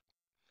voltages.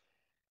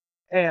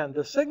 And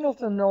the signal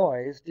to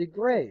noise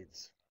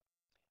degrades.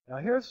 Now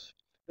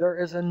there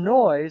is a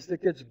noise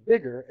that gets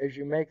bigger as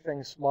you make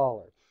things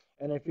smaller.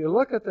 And if you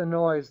look at the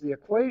noise, the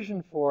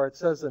equation for it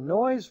says the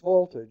noise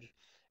voltage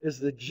is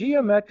the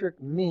geometric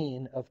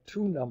mean of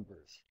 2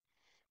 numbers.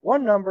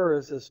 One number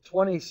is this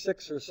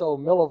 26 or so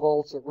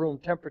millivolts at room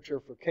temperature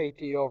for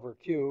kT over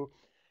Q.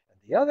 And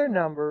the other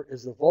number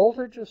is the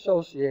voltage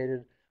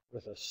associated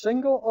with a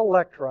single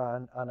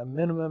electron on a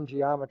minimum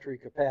geometry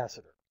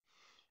capacitor.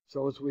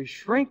 So as we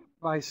shrink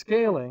by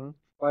scaling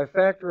by a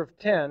factor of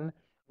 10,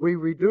 we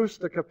reduce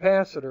the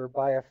capacitor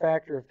by a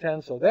factor of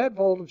 10. So that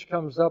voltage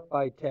comes up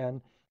by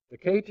 10. The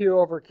kT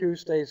over Q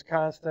stays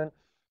constant.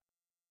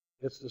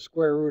 It's the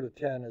square root of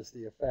 10 is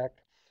the effect.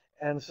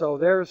 And so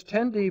there's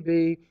 10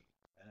 dB.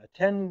 And a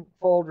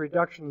 10-fold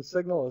reduction in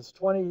signal is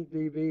 20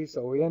 dB.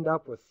 So we end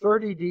up with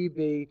 30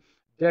 dB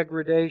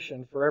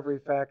degradation for every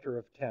factor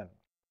of 10.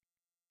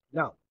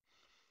 Now,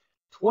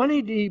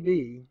 20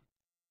 dB,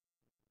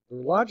 the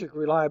logic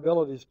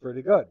reliability is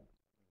pretty good.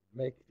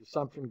 Make the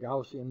assumption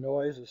Gaussian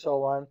noise and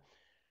so on.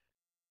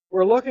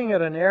 We're looking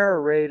at an error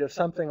rate of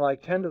something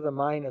like 10 to the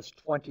minus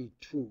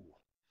 22,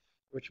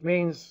 which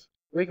means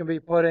we can be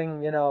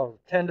putting,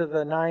 10 to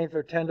the 9th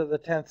or 10 to the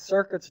 10th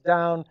circuits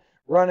down,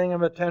 running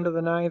them at 10 to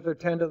the 9th or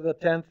 10 to the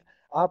 10th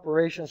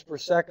operations per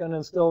second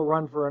and still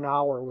run for an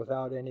hour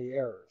without any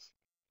errors.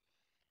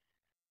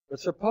 But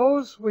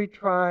suppose we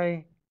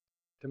try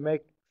to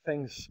make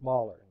things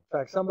smaller. In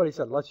fact, somebody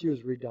said, let's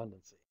use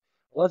redundancy.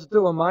 Let's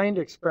do a mind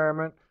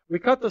experiment. We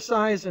cut the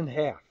size in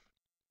half.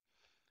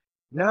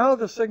 Now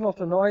the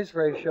signal-to-noise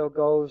ratio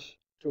goes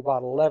to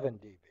about 11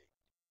 dB.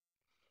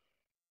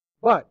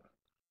 But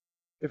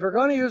if we're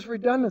going to use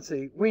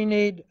redundancy, we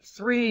need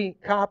 3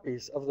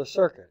 copies of the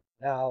circuit.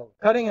 Now,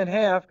 cutting in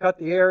half cut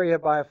the area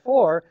by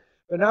 4,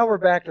 but now we're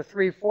back to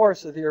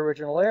 3/4 of the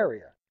original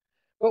area.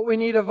 But we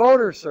need a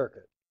voter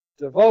circuit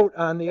to vote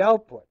on the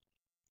output.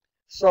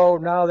 So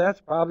now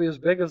that's probably as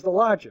big as the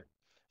logic.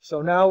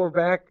 So now we're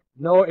back,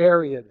 no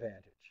area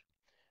advantage.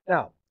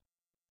 Now,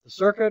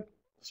 the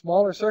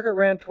smaller circuit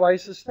ran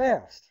twice as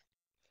fast.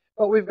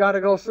 But we've got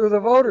to go through the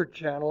voter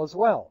channel as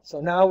well. So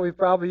now we've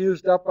probably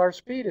used up our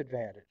speed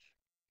advantage.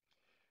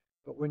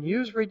 But when you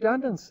use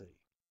redundancy,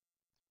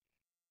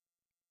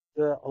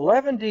 the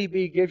 11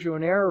 dB gives you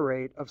an error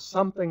rate of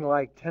something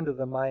like 10 to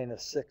the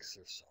minus 6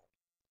 or so.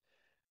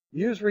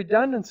 Use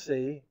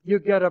redundancy, you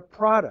get a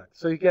product.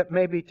 So you get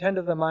maybe 10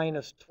 to the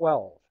minus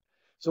 12.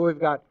 So we've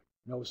got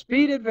no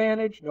speed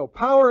advantage, no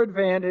power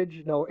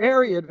advantage, no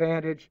area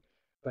advantage,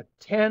 but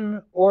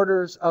 10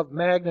 orders of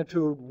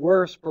magnitude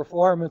worse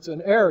performance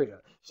in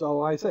area.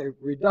 So I say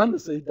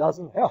redundancy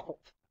doesn't help.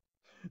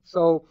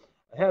 So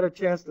I had a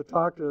chance to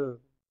talk to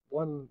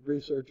one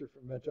researcher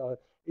from Mental.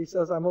 He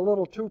says, I'm a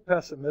little too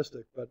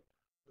pessimistic, but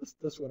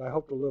this one I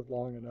hope to live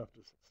long enough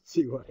to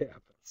see what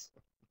happens.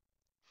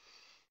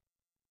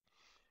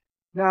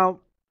 Now,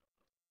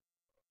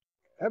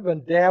 I've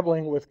been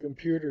dabbling with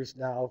computers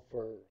now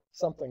for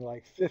something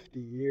like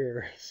 50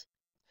 years.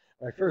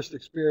 My first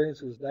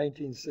experience was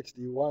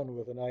 1961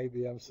 with an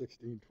IBM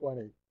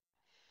 1620.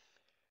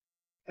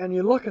 And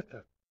you look at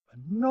the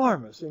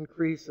enormous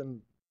increase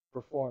in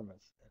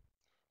performance.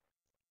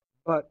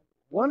 But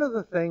one of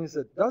the things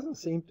that doesn't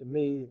seem to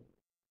me,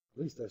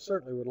 at least I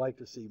certainly would like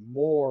to see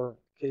more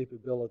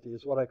capability,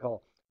 is what I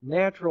call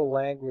natural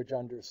language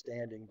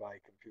understanding by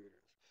computers.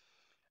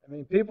 I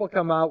mean, people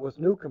come out with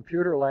new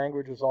computer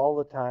languages all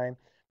the time,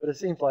 but it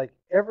seems like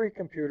every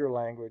computer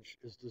language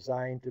is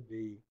designed to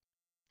be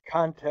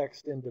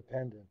context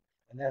independent,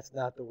 and that's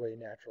not the way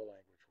natural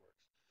language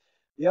works.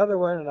 The other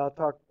one, and I'll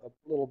talk a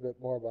little bit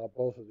more about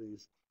both of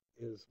these,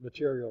 is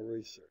material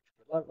research.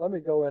 But let me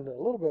go into a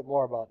little bit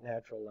more about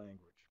natural language.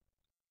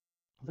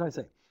 As I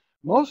say,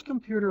 most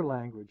computer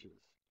languages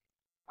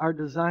are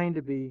designed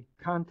to be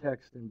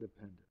context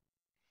independent.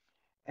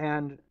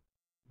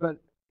 But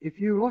if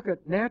you look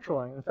at natural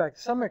language, in fact,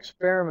 some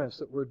experiments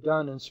that were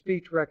done in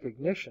speech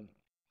recognition,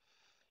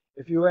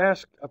 if you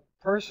ask a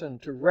person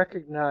to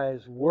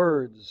recognize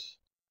words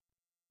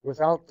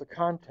without the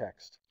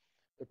context,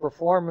 the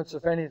performance,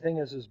 if anything,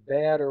 is as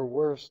bad or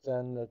worse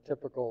than the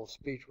typical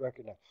speech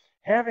recognition.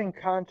 Having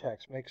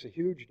context makes a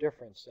huge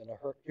difference in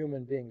a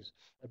human being's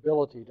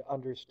ability to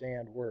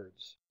understand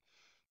words.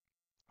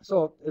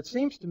 So it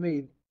seems to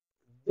me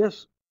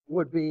this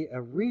would be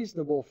a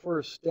reasonable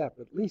first step,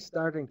 at least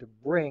starting to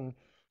bring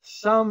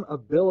some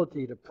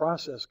ability to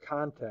process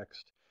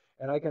context.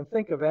 And I can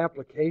think of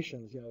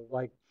applications,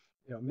 like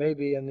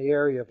maybe in the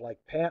area of like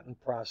patent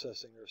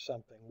processing or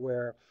something,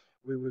 where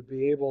we would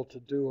be able to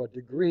do a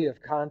degree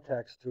of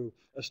context to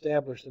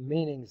establish the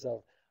meanings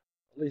of,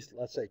 at least,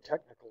 let's say,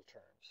 technical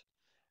terms.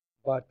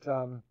 But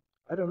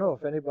I don't know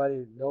if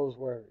anybody knows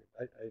where.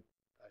 I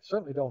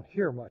certainly don't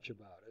hear much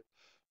about it.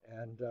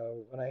 And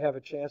when I have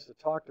a chance to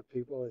talk to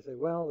people, they say,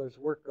 well, there's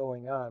work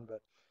going on, but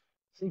it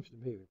seems to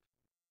me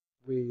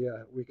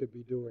we could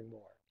be doing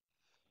more.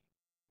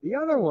 The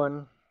other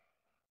one,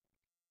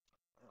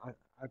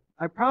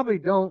 I probably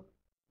don't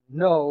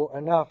know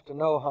enough to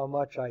know how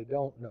much I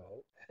don't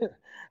know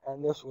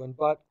on this one,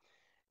 but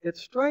it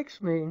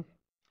strikes me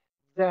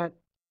that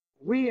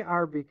we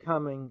are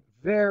becoming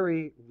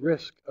very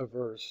risk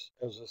averse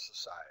as a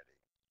society,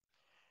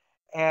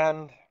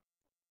 and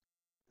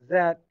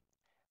that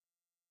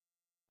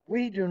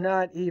we do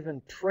not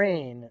even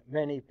train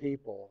many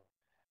people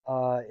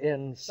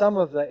in some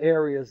of the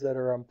areas that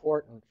are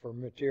important for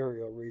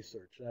material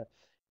research.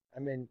 I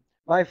mean,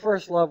 my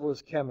first love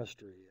was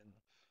chemistry, and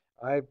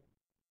I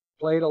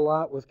played a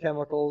lot with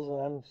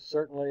chemicals, and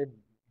certainly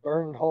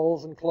burned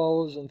holes in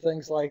clothes and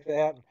things like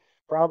that, and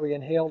probably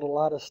inhaled a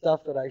lot of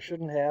stuff that I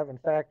shouldn't have. In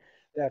fact,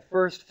 that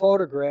first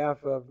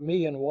photograph of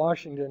me in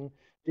Washington,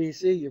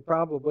 D.C., you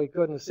probably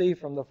couldn't see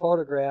from the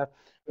photograph,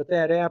 but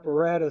that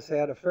apparatus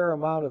had a fair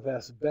amount of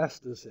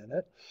asbestos in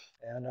it,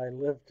 and I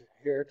lived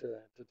here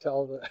to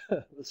tell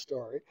the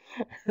story.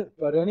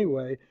 But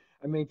anyway,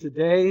 I mean,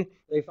 today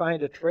they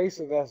find a trace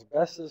of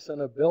asbestos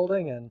in a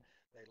building, and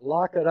they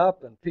lock it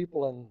up, and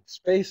people in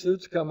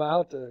spacesuits come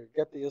out to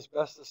get the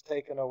asbestos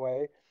taken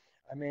away.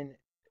 I mean,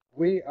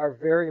 we are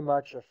very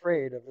much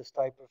afraid of this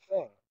type of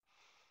thing.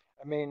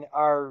 I mean,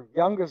 our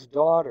youngest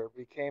daughter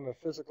became a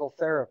physical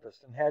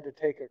therapist and had to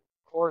take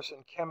a course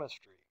in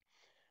chemistry,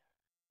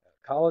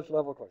 a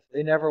college-level course.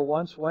 They never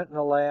once went in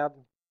a lab.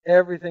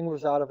 Everything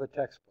was out of a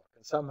textbook,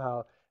 and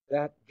somehow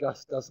that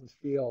just doesn't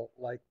feel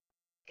like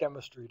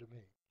chemistry to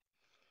me.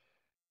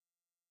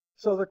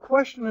 So the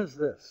question is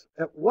this: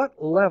 at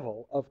what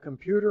level of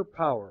computer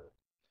power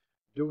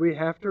do we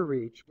have to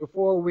reach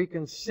before we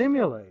can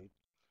simulate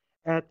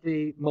at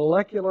the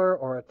molecular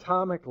or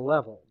atomic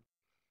level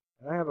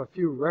And I have a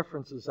few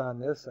references on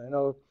this. I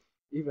know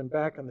even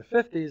back in the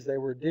 50s, they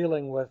were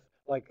dealing with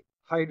like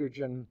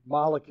hydrogen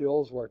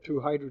molecules where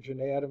two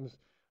hydrogen atoms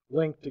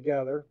linked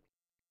together.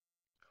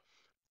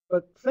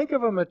 But think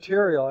of a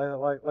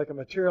material, like a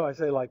material, I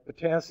say like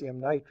potassium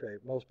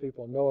nitrate. Most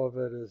people know of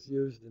it as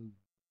used in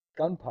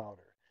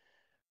gunpowder.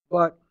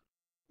 But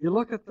you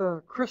look at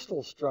the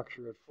crystal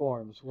structure it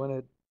forms when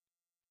it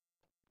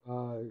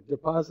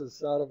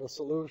deposits out of a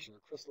solution,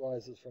 or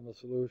crystallizes from a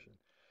solution.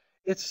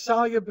 Its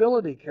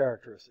solubility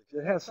characteristics.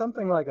 It has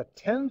something like a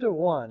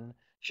 10-to-1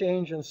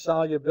 change in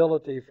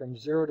solubility from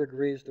 0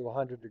 degrees to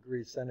 100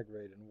 degrees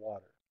centigrade in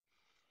water.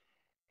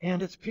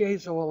 And it's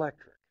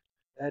piezoelectric.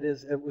 That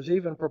is, it was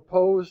even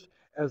proposed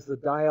as the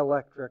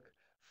dielectric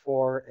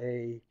for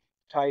a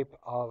type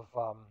of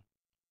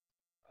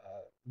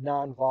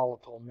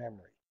non-volatile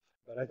memory.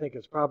 But I think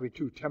it's probably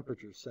too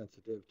temperature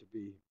sensitive to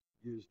be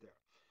used there.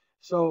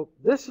 So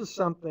this is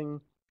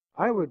something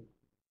I would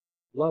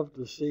love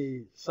to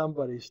see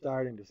somebody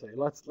starting to say,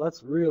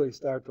 let's really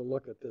start to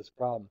look at this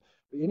problem.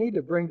 But you need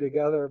to bring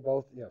together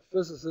both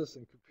physicists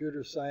and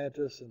computer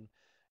scientists, and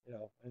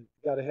and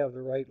got to have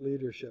the right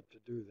leadership to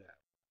do that.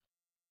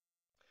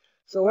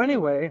 So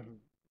anyway,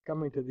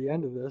 coming to the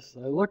end of this,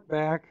 I look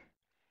back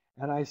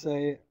and I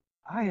say,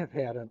 I have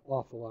had an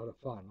awful lot of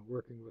fun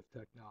working with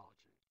technology.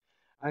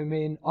 I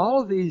mean,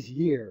 all of these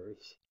years,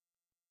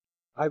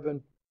 I've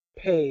been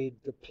paid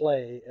to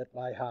play at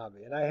my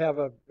hobby. And I have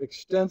an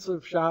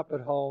extensive shop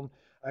at home.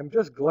 I'm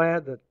just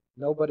glad that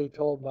nobody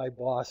told my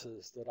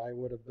bosses that I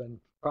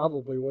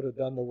probably would have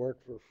done the work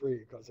for free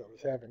because I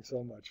was having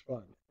so much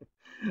fun.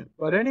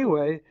 But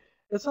anyway,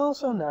 it's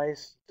also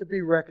nice to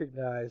be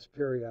recognized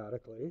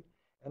periodically.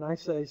 And I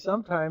say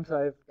sometimes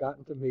I've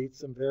gotten to meet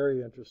some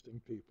very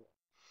interesting people.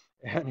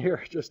 And here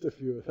are just a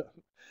few of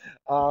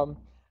them.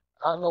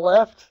 On the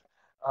left,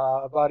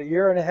 about a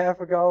year and a half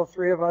ago,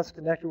 3 of us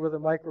connected with a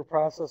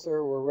microprocessor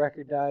were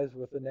recognized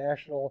with the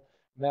National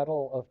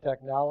Medal of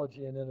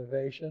Technology and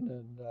Innovation,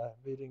 and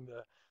meeting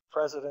the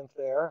president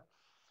there.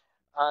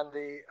 On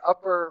the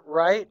upper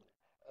right,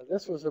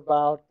 this was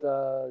about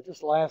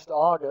just last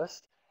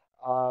August.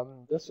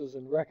 This was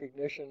in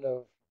recognition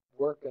of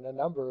work in a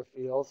number of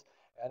fields,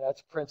 and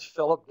that's Prince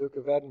Philip, Duke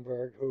of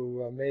Edinburgh,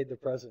 who made the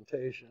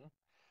presentation.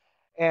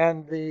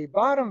 And the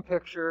bottom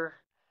picture,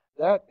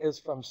 that is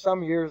from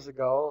some years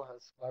ago.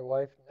 That's my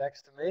wife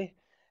next to me.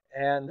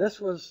 And this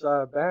was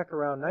back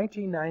around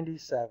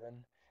 1997,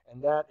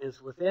 and that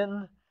is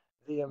within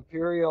the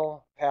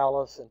Imperial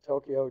Palace in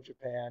Tokyo,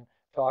 Japan,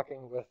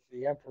 talking with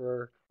the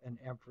Emperor and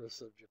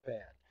Empress of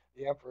Japan.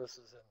 The Empress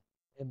is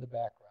in the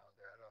background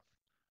there. I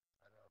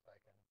don't know if I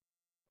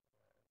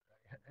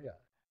can, yeah.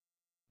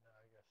 No,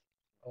 I guess,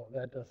 oh,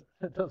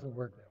 that doesn't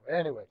work that way.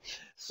 Anyway,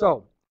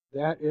 so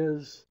that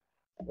is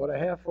what I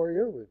have for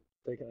you. We've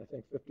taken, I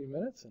think, 50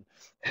 minutes. And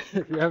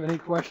if you have any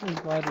questions,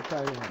 glad to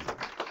try to answer.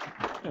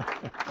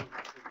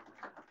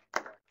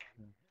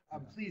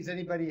 Please,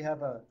 anybody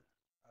have a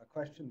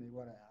question they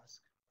want to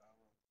ask?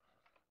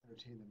 We'll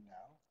entertain them now.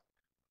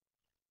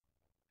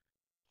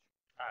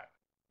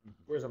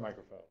 Where's a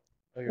microphone?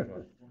 I got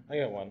one. I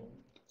got one.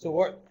 So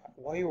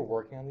while you were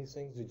working on these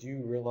things, did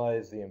you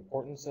realize the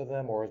importance of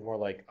them, or was it more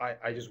like,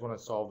 I just want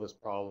to solve this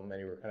problem,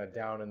 and you were kind of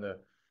down in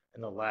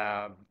the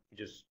lab,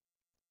 just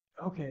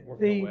working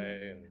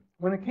away?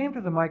 When it came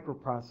to the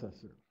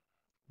microprocessor,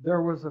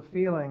 there was a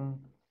feeling,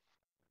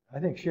 I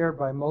think shared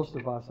by most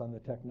of us on the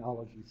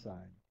technology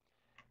side,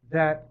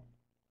 that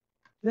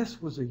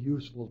this was a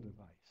useful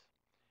device.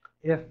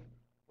 If,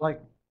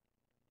 like,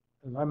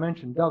 as I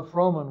mentioned, Dov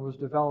Frohman was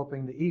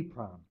developing the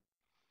EEPROM.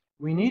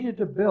 We needed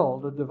to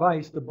build a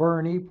device to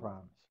burn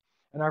EEPROMs.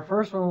 And our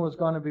first one was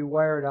going to be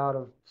wired out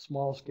of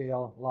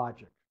small-scale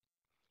logic.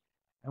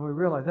 And we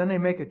realized then they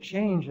make a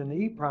change in the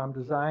EEPROM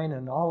design,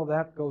 and all of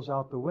that goes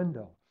out the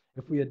window.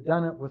 If we had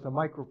done it with a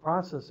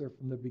microprocessor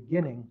from the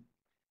beginning,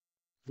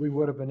 we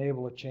would have been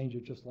able to change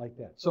it just like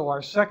that. So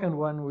our second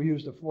one, we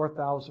used a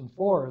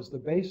 4004 as the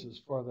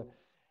basis for the,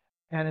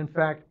 and in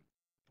fact,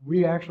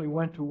 we actually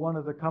went to one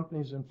of the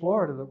companies in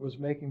Florida that was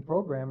making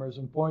programmers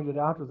and pointed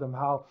out to them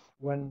how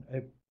when a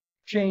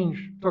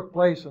change took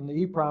place in the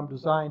EEPROM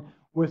design,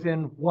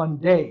 within 1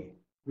 day,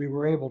 we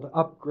were able to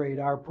upgrade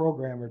our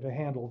programmer to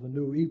handle the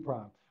new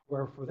EEPROM,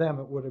 where for them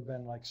it would have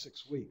been like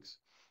 6 weeks.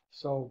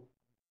 So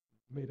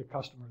made a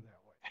customer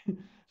that way.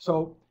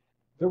 So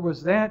there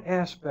was that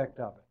aspect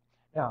of it.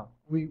 Now,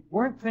 we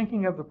weren't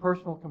thinking of the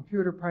personal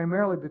computer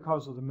primarily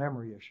because of the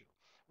memory issue.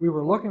 We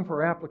were looking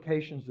for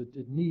applications that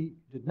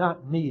did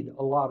not need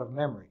a lot of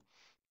memory.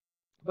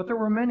 But there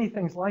were many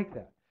things like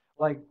that.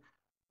 Like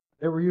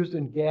they were used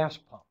in gas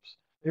pumps.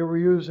 They were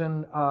used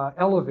in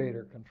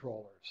elevator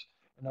controllers.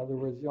 In other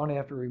words, you only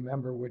have to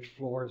remember which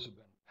floors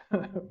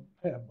have been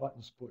have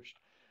buttons pushed.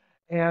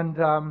 And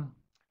in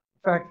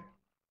fact,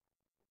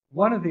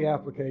 one of the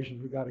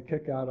applications we got a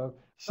kick out of,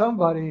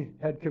 somebody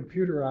had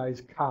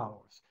computerized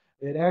cows.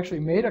 They had actually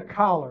made a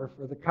collar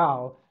for the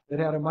cow that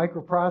had a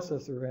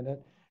microprocessor in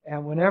it.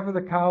 And whenever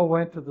the cow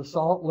went to the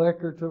salt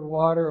lick or to the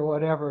water or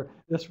whatever,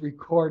 this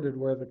recorded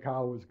where the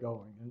cow was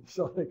going. And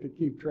so they could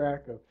keep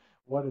track of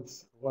what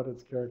its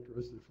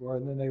characteristics were,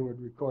 and then they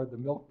would record the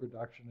milk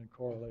production and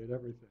correlate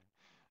everything.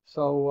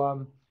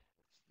 So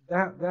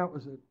that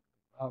was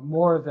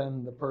more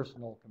than the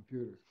personal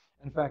computers.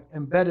 In fact,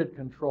 embedded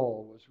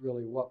control was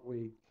really what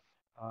we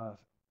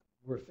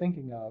were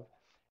thinking of.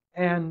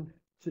 And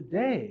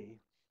today,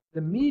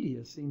 the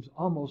media seems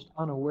almost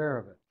unaware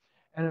of it.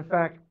 And in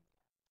fact,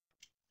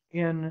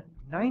 in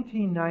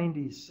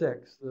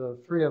 1996, the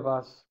three of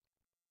us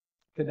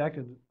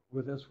connected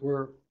with this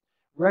were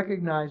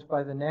recognized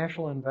by the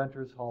National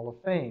Inventors Hall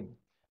of Fame,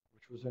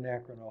 which was in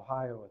Akron,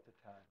 Ohio at the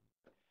time.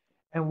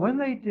 And when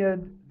they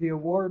did the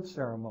award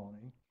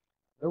ceremony,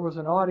 there was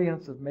an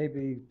audience of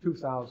maybe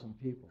 2,000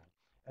 people.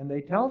 And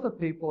they tell the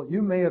people,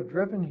 you may have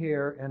driven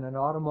here in an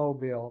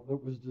automobile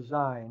that was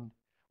designed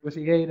with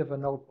the aid of a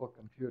notebook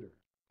computer.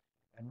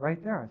 And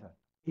right there, I thought,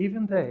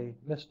 even they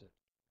missed it.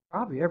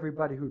 Probably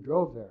everybody who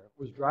drove there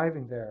was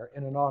driving there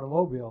in an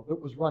automobile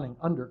that was running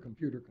under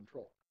computer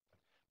control.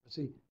 But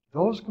see,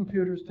 those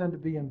computers tend to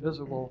be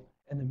invisible,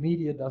 and the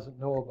media doesn't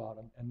know about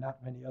them, and not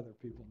many other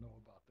people know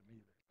about them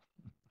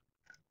either.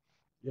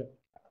 Yeah.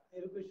 I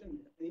have a question.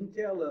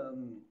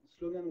 Intel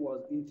slogan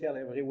was Intel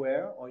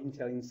everywhere or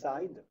Intel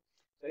inside.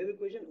 So I have a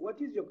question.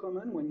 What is your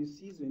comment when you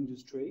see the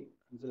industry?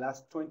 In the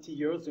last 20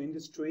 years, the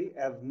industry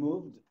have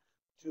moved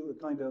to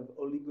a kind of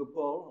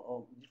oligopoly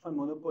or different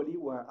monopoly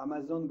where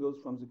Amazon goes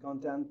from the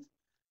content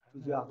to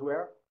the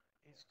hardware.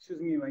 Excuse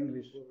me, my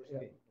English.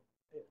 Yeah.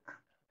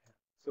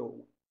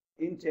 So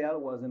Intel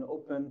was an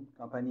open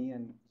company,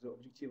 and the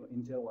objective of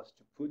Intel was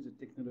to put the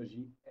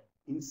technology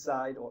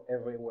inside or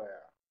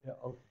everywhere. Yeah,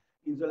 okay.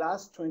 In the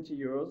last 20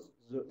 years,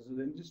 the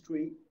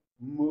industry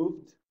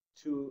moved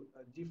to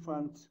a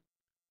different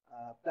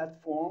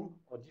platform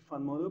or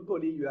different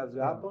monopoly. You have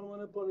the Apple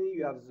monopoly,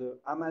 you have the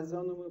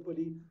Amazon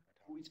monopoly,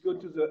 which go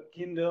to the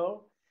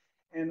Kindle.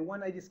 And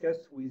when I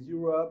discussed with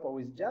Europe or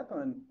with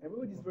Japan,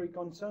 everybody is very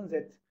concerned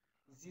that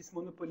this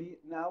monopoly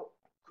now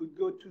could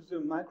go to the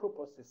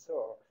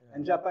microprocessor. Yeah.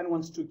 And Japan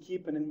wants to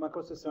keep an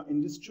microprocessor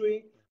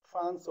industry.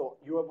 France or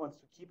Europe wants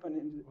to keep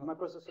an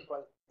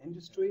microprocessor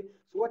industry.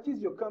 So what is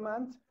your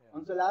comment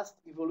on the last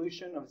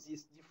evolution of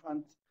this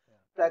different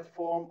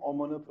platform or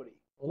monopoly?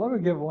 Well, let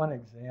me give one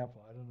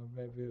example. I don't know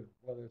maybe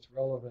whether it's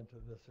relevant to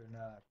this or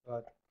not,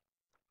 but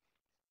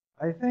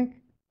I think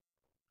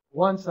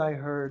once I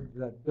heard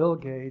that Bill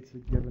Gates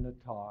had given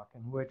a talk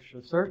in which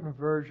a certain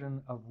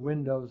version of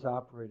Windows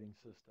operating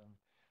system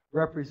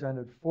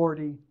represented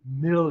 40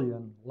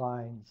 million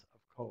lines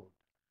of code.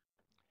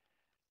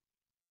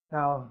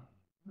 Now,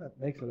 that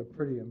makes it a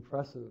pretty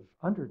impressive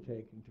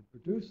undertaking to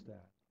produce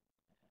that.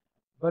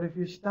 But if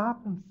you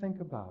stop and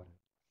think about it,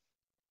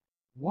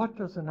 what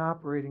does an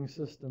operating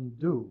system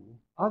do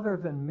other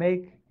than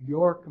make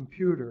your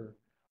computer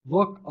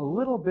look a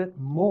little bit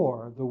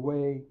more the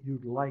way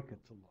you'd like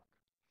it to look?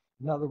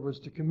 In other words,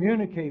 to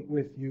communicate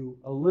with you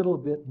a little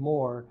bit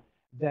more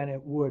than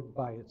it would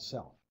by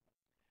itself.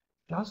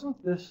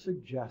 Doesn't this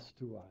suggest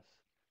to us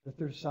that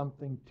there's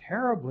something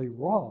terribly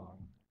wrong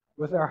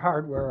with our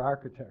hardware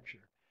architecture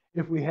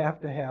if we have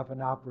to have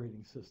an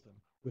operating system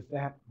with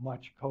that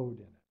much code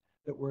in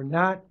it, that we're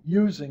not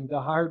using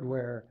the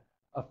hardware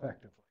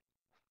effectively?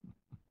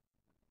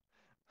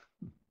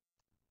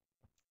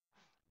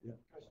 Yeah.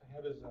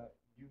 How does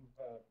you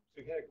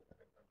had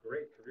a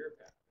great career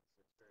path.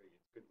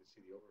 It's good to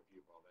see the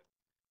overview of all that.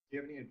 Do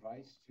you have any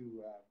advice to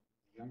the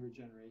younger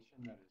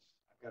generation that is?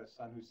 I've got a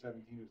son who's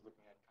 17 who's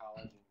looking at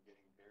college and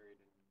getting buried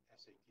in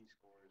SAT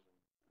scores.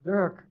 There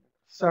are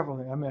several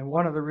things. I mean,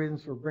 one of the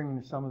reasons for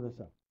bringing some of this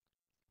up,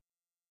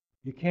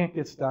 you can't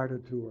get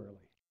started too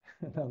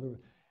early. In other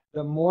words,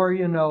 the more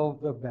you know,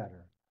 the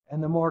better.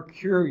 And the more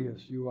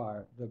curious you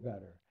are, the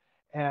better.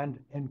 And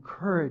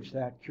encourage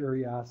that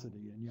curiosity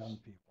in young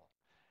people.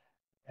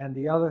 And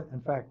the other,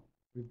 in fact,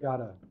 we've got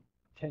a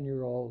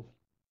 10-year-old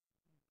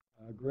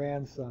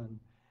grandson,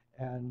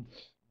 and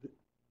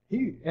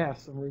he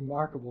asks some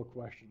remarkable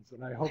questions,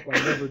 and I hope I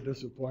never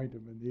disappoint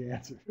him in the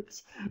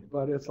answers.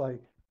 But it's like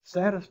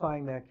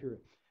satisfying that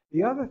curiosity.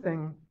 The other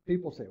thing,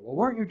 people say, well,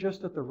 weren't you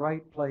just at the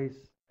right place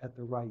at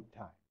the right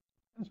time?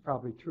 That's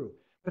probably true.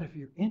 But if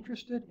you're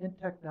interested in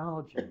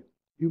technology,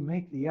 you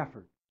make the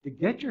effort to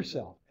get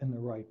yourself in the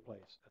right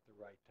place at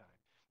the right time.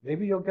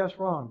 Maybe you'll guess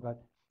wrong,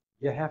 but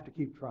you have to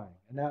keep trying.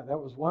 And that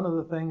was one of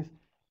the things.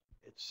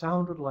 It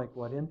sounded like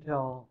what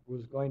Intel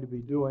was going to be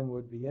doing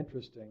would be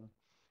interesting.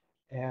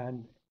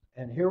 And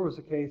here was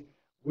the case.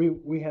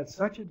 We had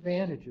such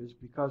advantages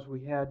because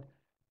we had,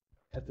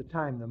 at the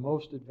time, the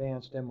most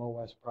advanced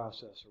MOS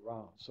process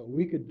around. So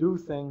we could do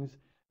things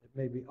that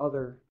maybe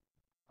other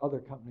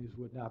companies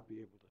would not be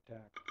able to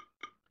tackle.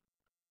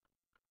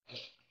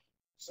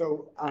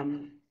 So,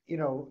 you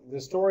know,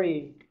 the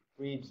story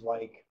reads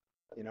like,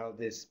 you know,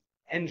 this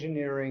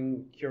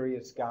engineering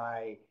curious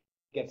guy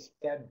gets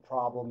fed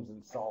problems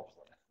and solves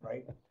them,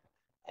 right?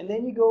 And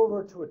then you go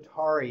over to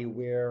Atari,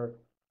 where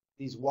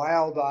these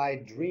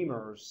wild-eyed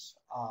dreamers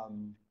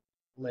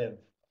live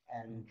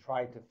and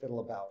try to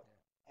fiddle about.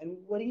 And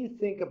what do you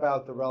think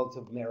about the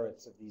relative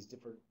merits of these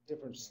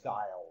different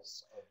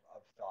styles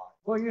of thought?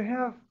 Well, you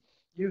have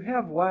you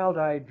have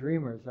wild-eyed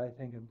dreamers, I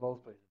think, in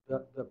both places.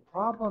 The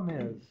problem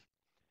is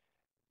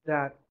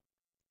that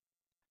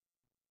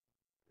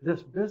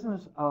this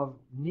business of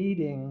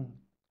needing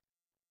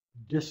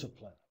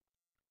discipline,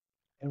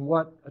 and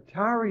what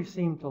Atari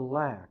seemed to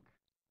lack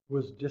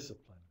was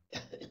discipline.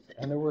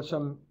 And there were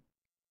some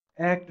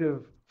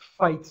active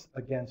fights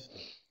against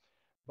it.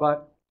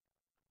 But,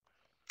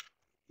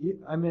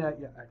 I mean,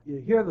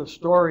 you hear the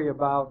story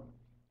about,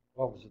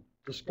 what was it,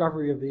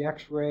 discovery of the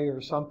X-ray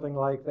or something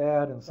like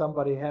that, and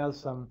somebody has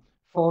some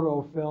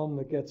photo film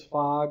that gets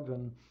fogged,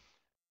 and,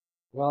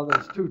 well,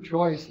 there's two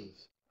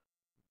choices.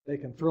 They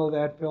can throw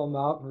that film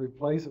out and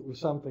replace it with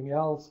something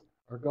else,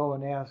 or go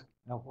and ask,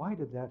 now, why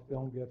did that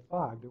film get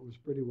fogged? It was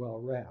pretty well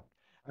wrapped.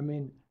 I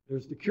mean,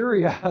 there's the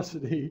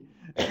curiosity,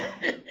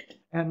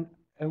 and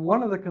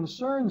one of the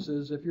concerns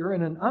is if you're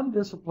in an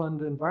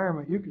undisciplined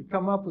environment, you could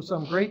come up with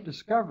some great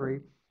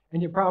discovery,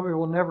 and you probably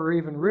will never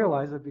even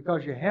realize it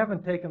because you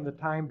haven't taken the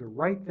time to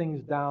write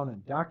things down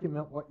and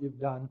document what you've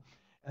done,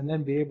 and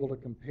then be able to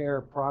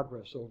compare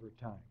progress over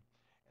time.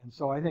 And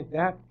so I think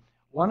that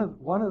one of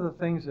the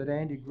things that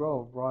Andy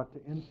Grove brought to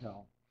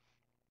Intel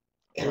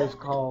was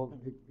called,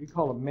 we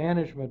call it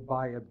management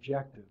by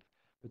objective.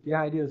 But the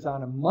idea is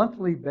on a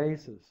monthly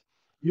basis,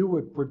 you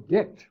would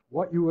predict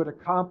what you would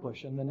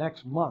accomplish in the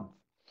next month.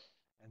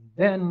 And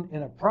then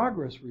in a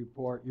progress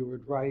report, you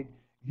would write,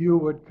 you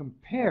would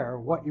compare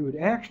what you would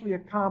actually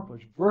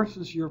accomplish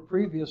versus your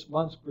previous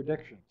month's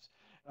predictions.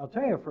 And I'll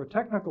tell you, for a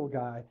technical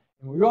guy,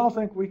 and we all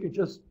think we could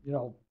just,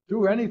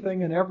 do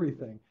anything and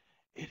everything,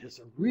 it is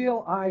a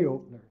real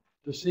eye-opener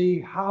to see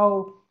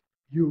how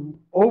you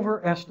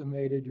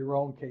overestimated your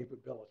own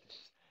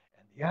capabilities.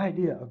 And the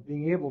idea of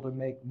being able to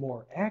make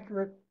more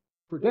accurate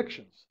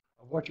predictions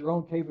of what your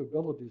own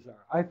capabilities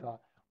are, I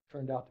thought,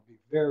 turned out to be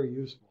very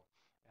useful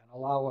and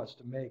allow us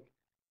to make,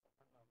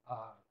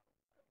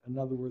 in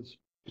other words,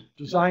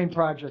 design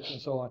projects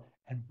and so on,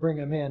 and bring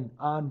them in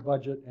on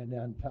budget and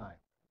on time.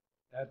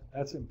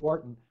 That's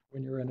important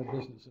when you're in a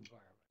business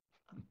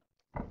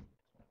environment.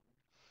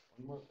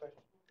 One more question.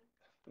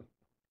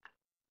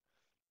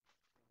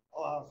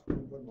 I'll ask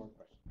one more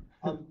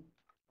question.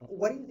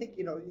 What do you think,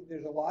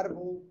 there's a lot of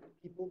old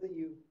people that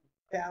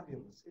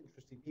fabulous,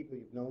 interesting people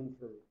you've known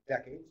for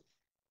decades,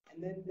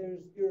 and then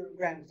there's your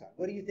grandson.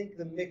 What do you think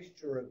the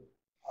mixture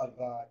of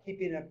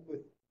keeping up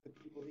with the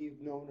people that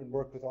you've known and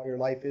worked with all your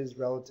life is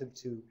relative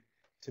to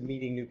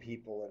meeting new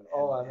people?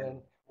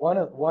 One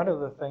of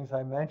the things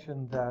I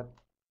mentioned that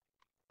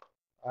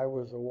I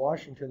was a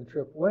Washington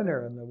trip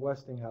winner in the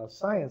Westinghouse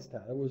Science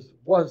Town. It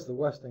was the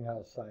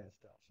Westinghouse Science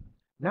Town.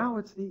 Now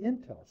it's the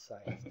Intel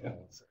Science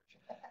Talent Search.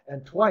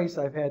 And twice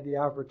I've had the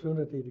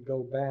opportunity to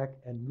go back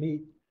and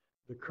meet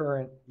the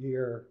current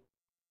year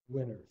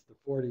winners, the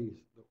 40s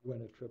that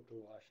win a trip to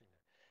Washington.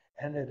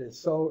 And it is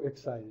so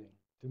exciting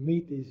to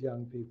meet these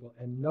young people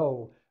and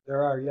know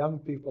there are young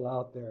people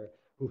out there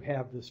who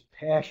have this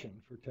passion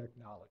for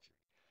technology.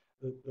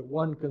 The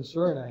one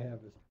concern I have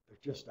is there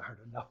just aren't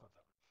enough of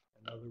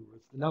them. In other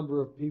words, the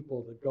number of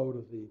people that go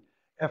to the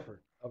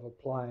effort of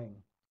applying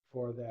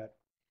for that.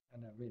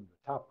 And I mean,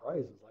 the top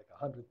prize is like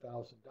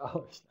 $100,000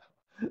 now.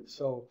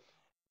 So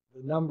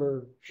the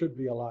number should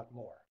be a lot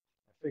more.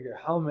 I figure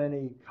how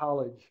many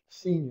college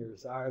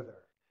seniors are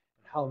there,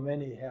 and how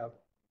many have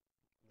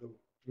the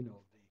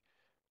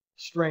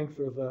strength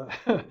or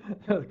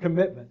the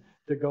commitment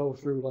to go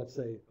through, let's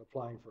say,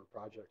 applying for a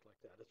project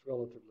like that. It's a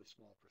relatively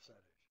small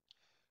percentage.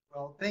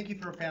 Well, thank you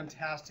for a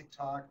fantastic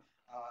talk.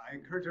 I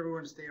encourage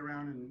everyone to stay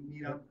around and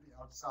meet up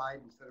outside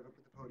instead of up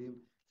at the podium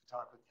to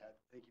talk with Ted.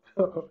 Thank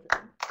you.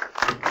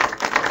 Okay.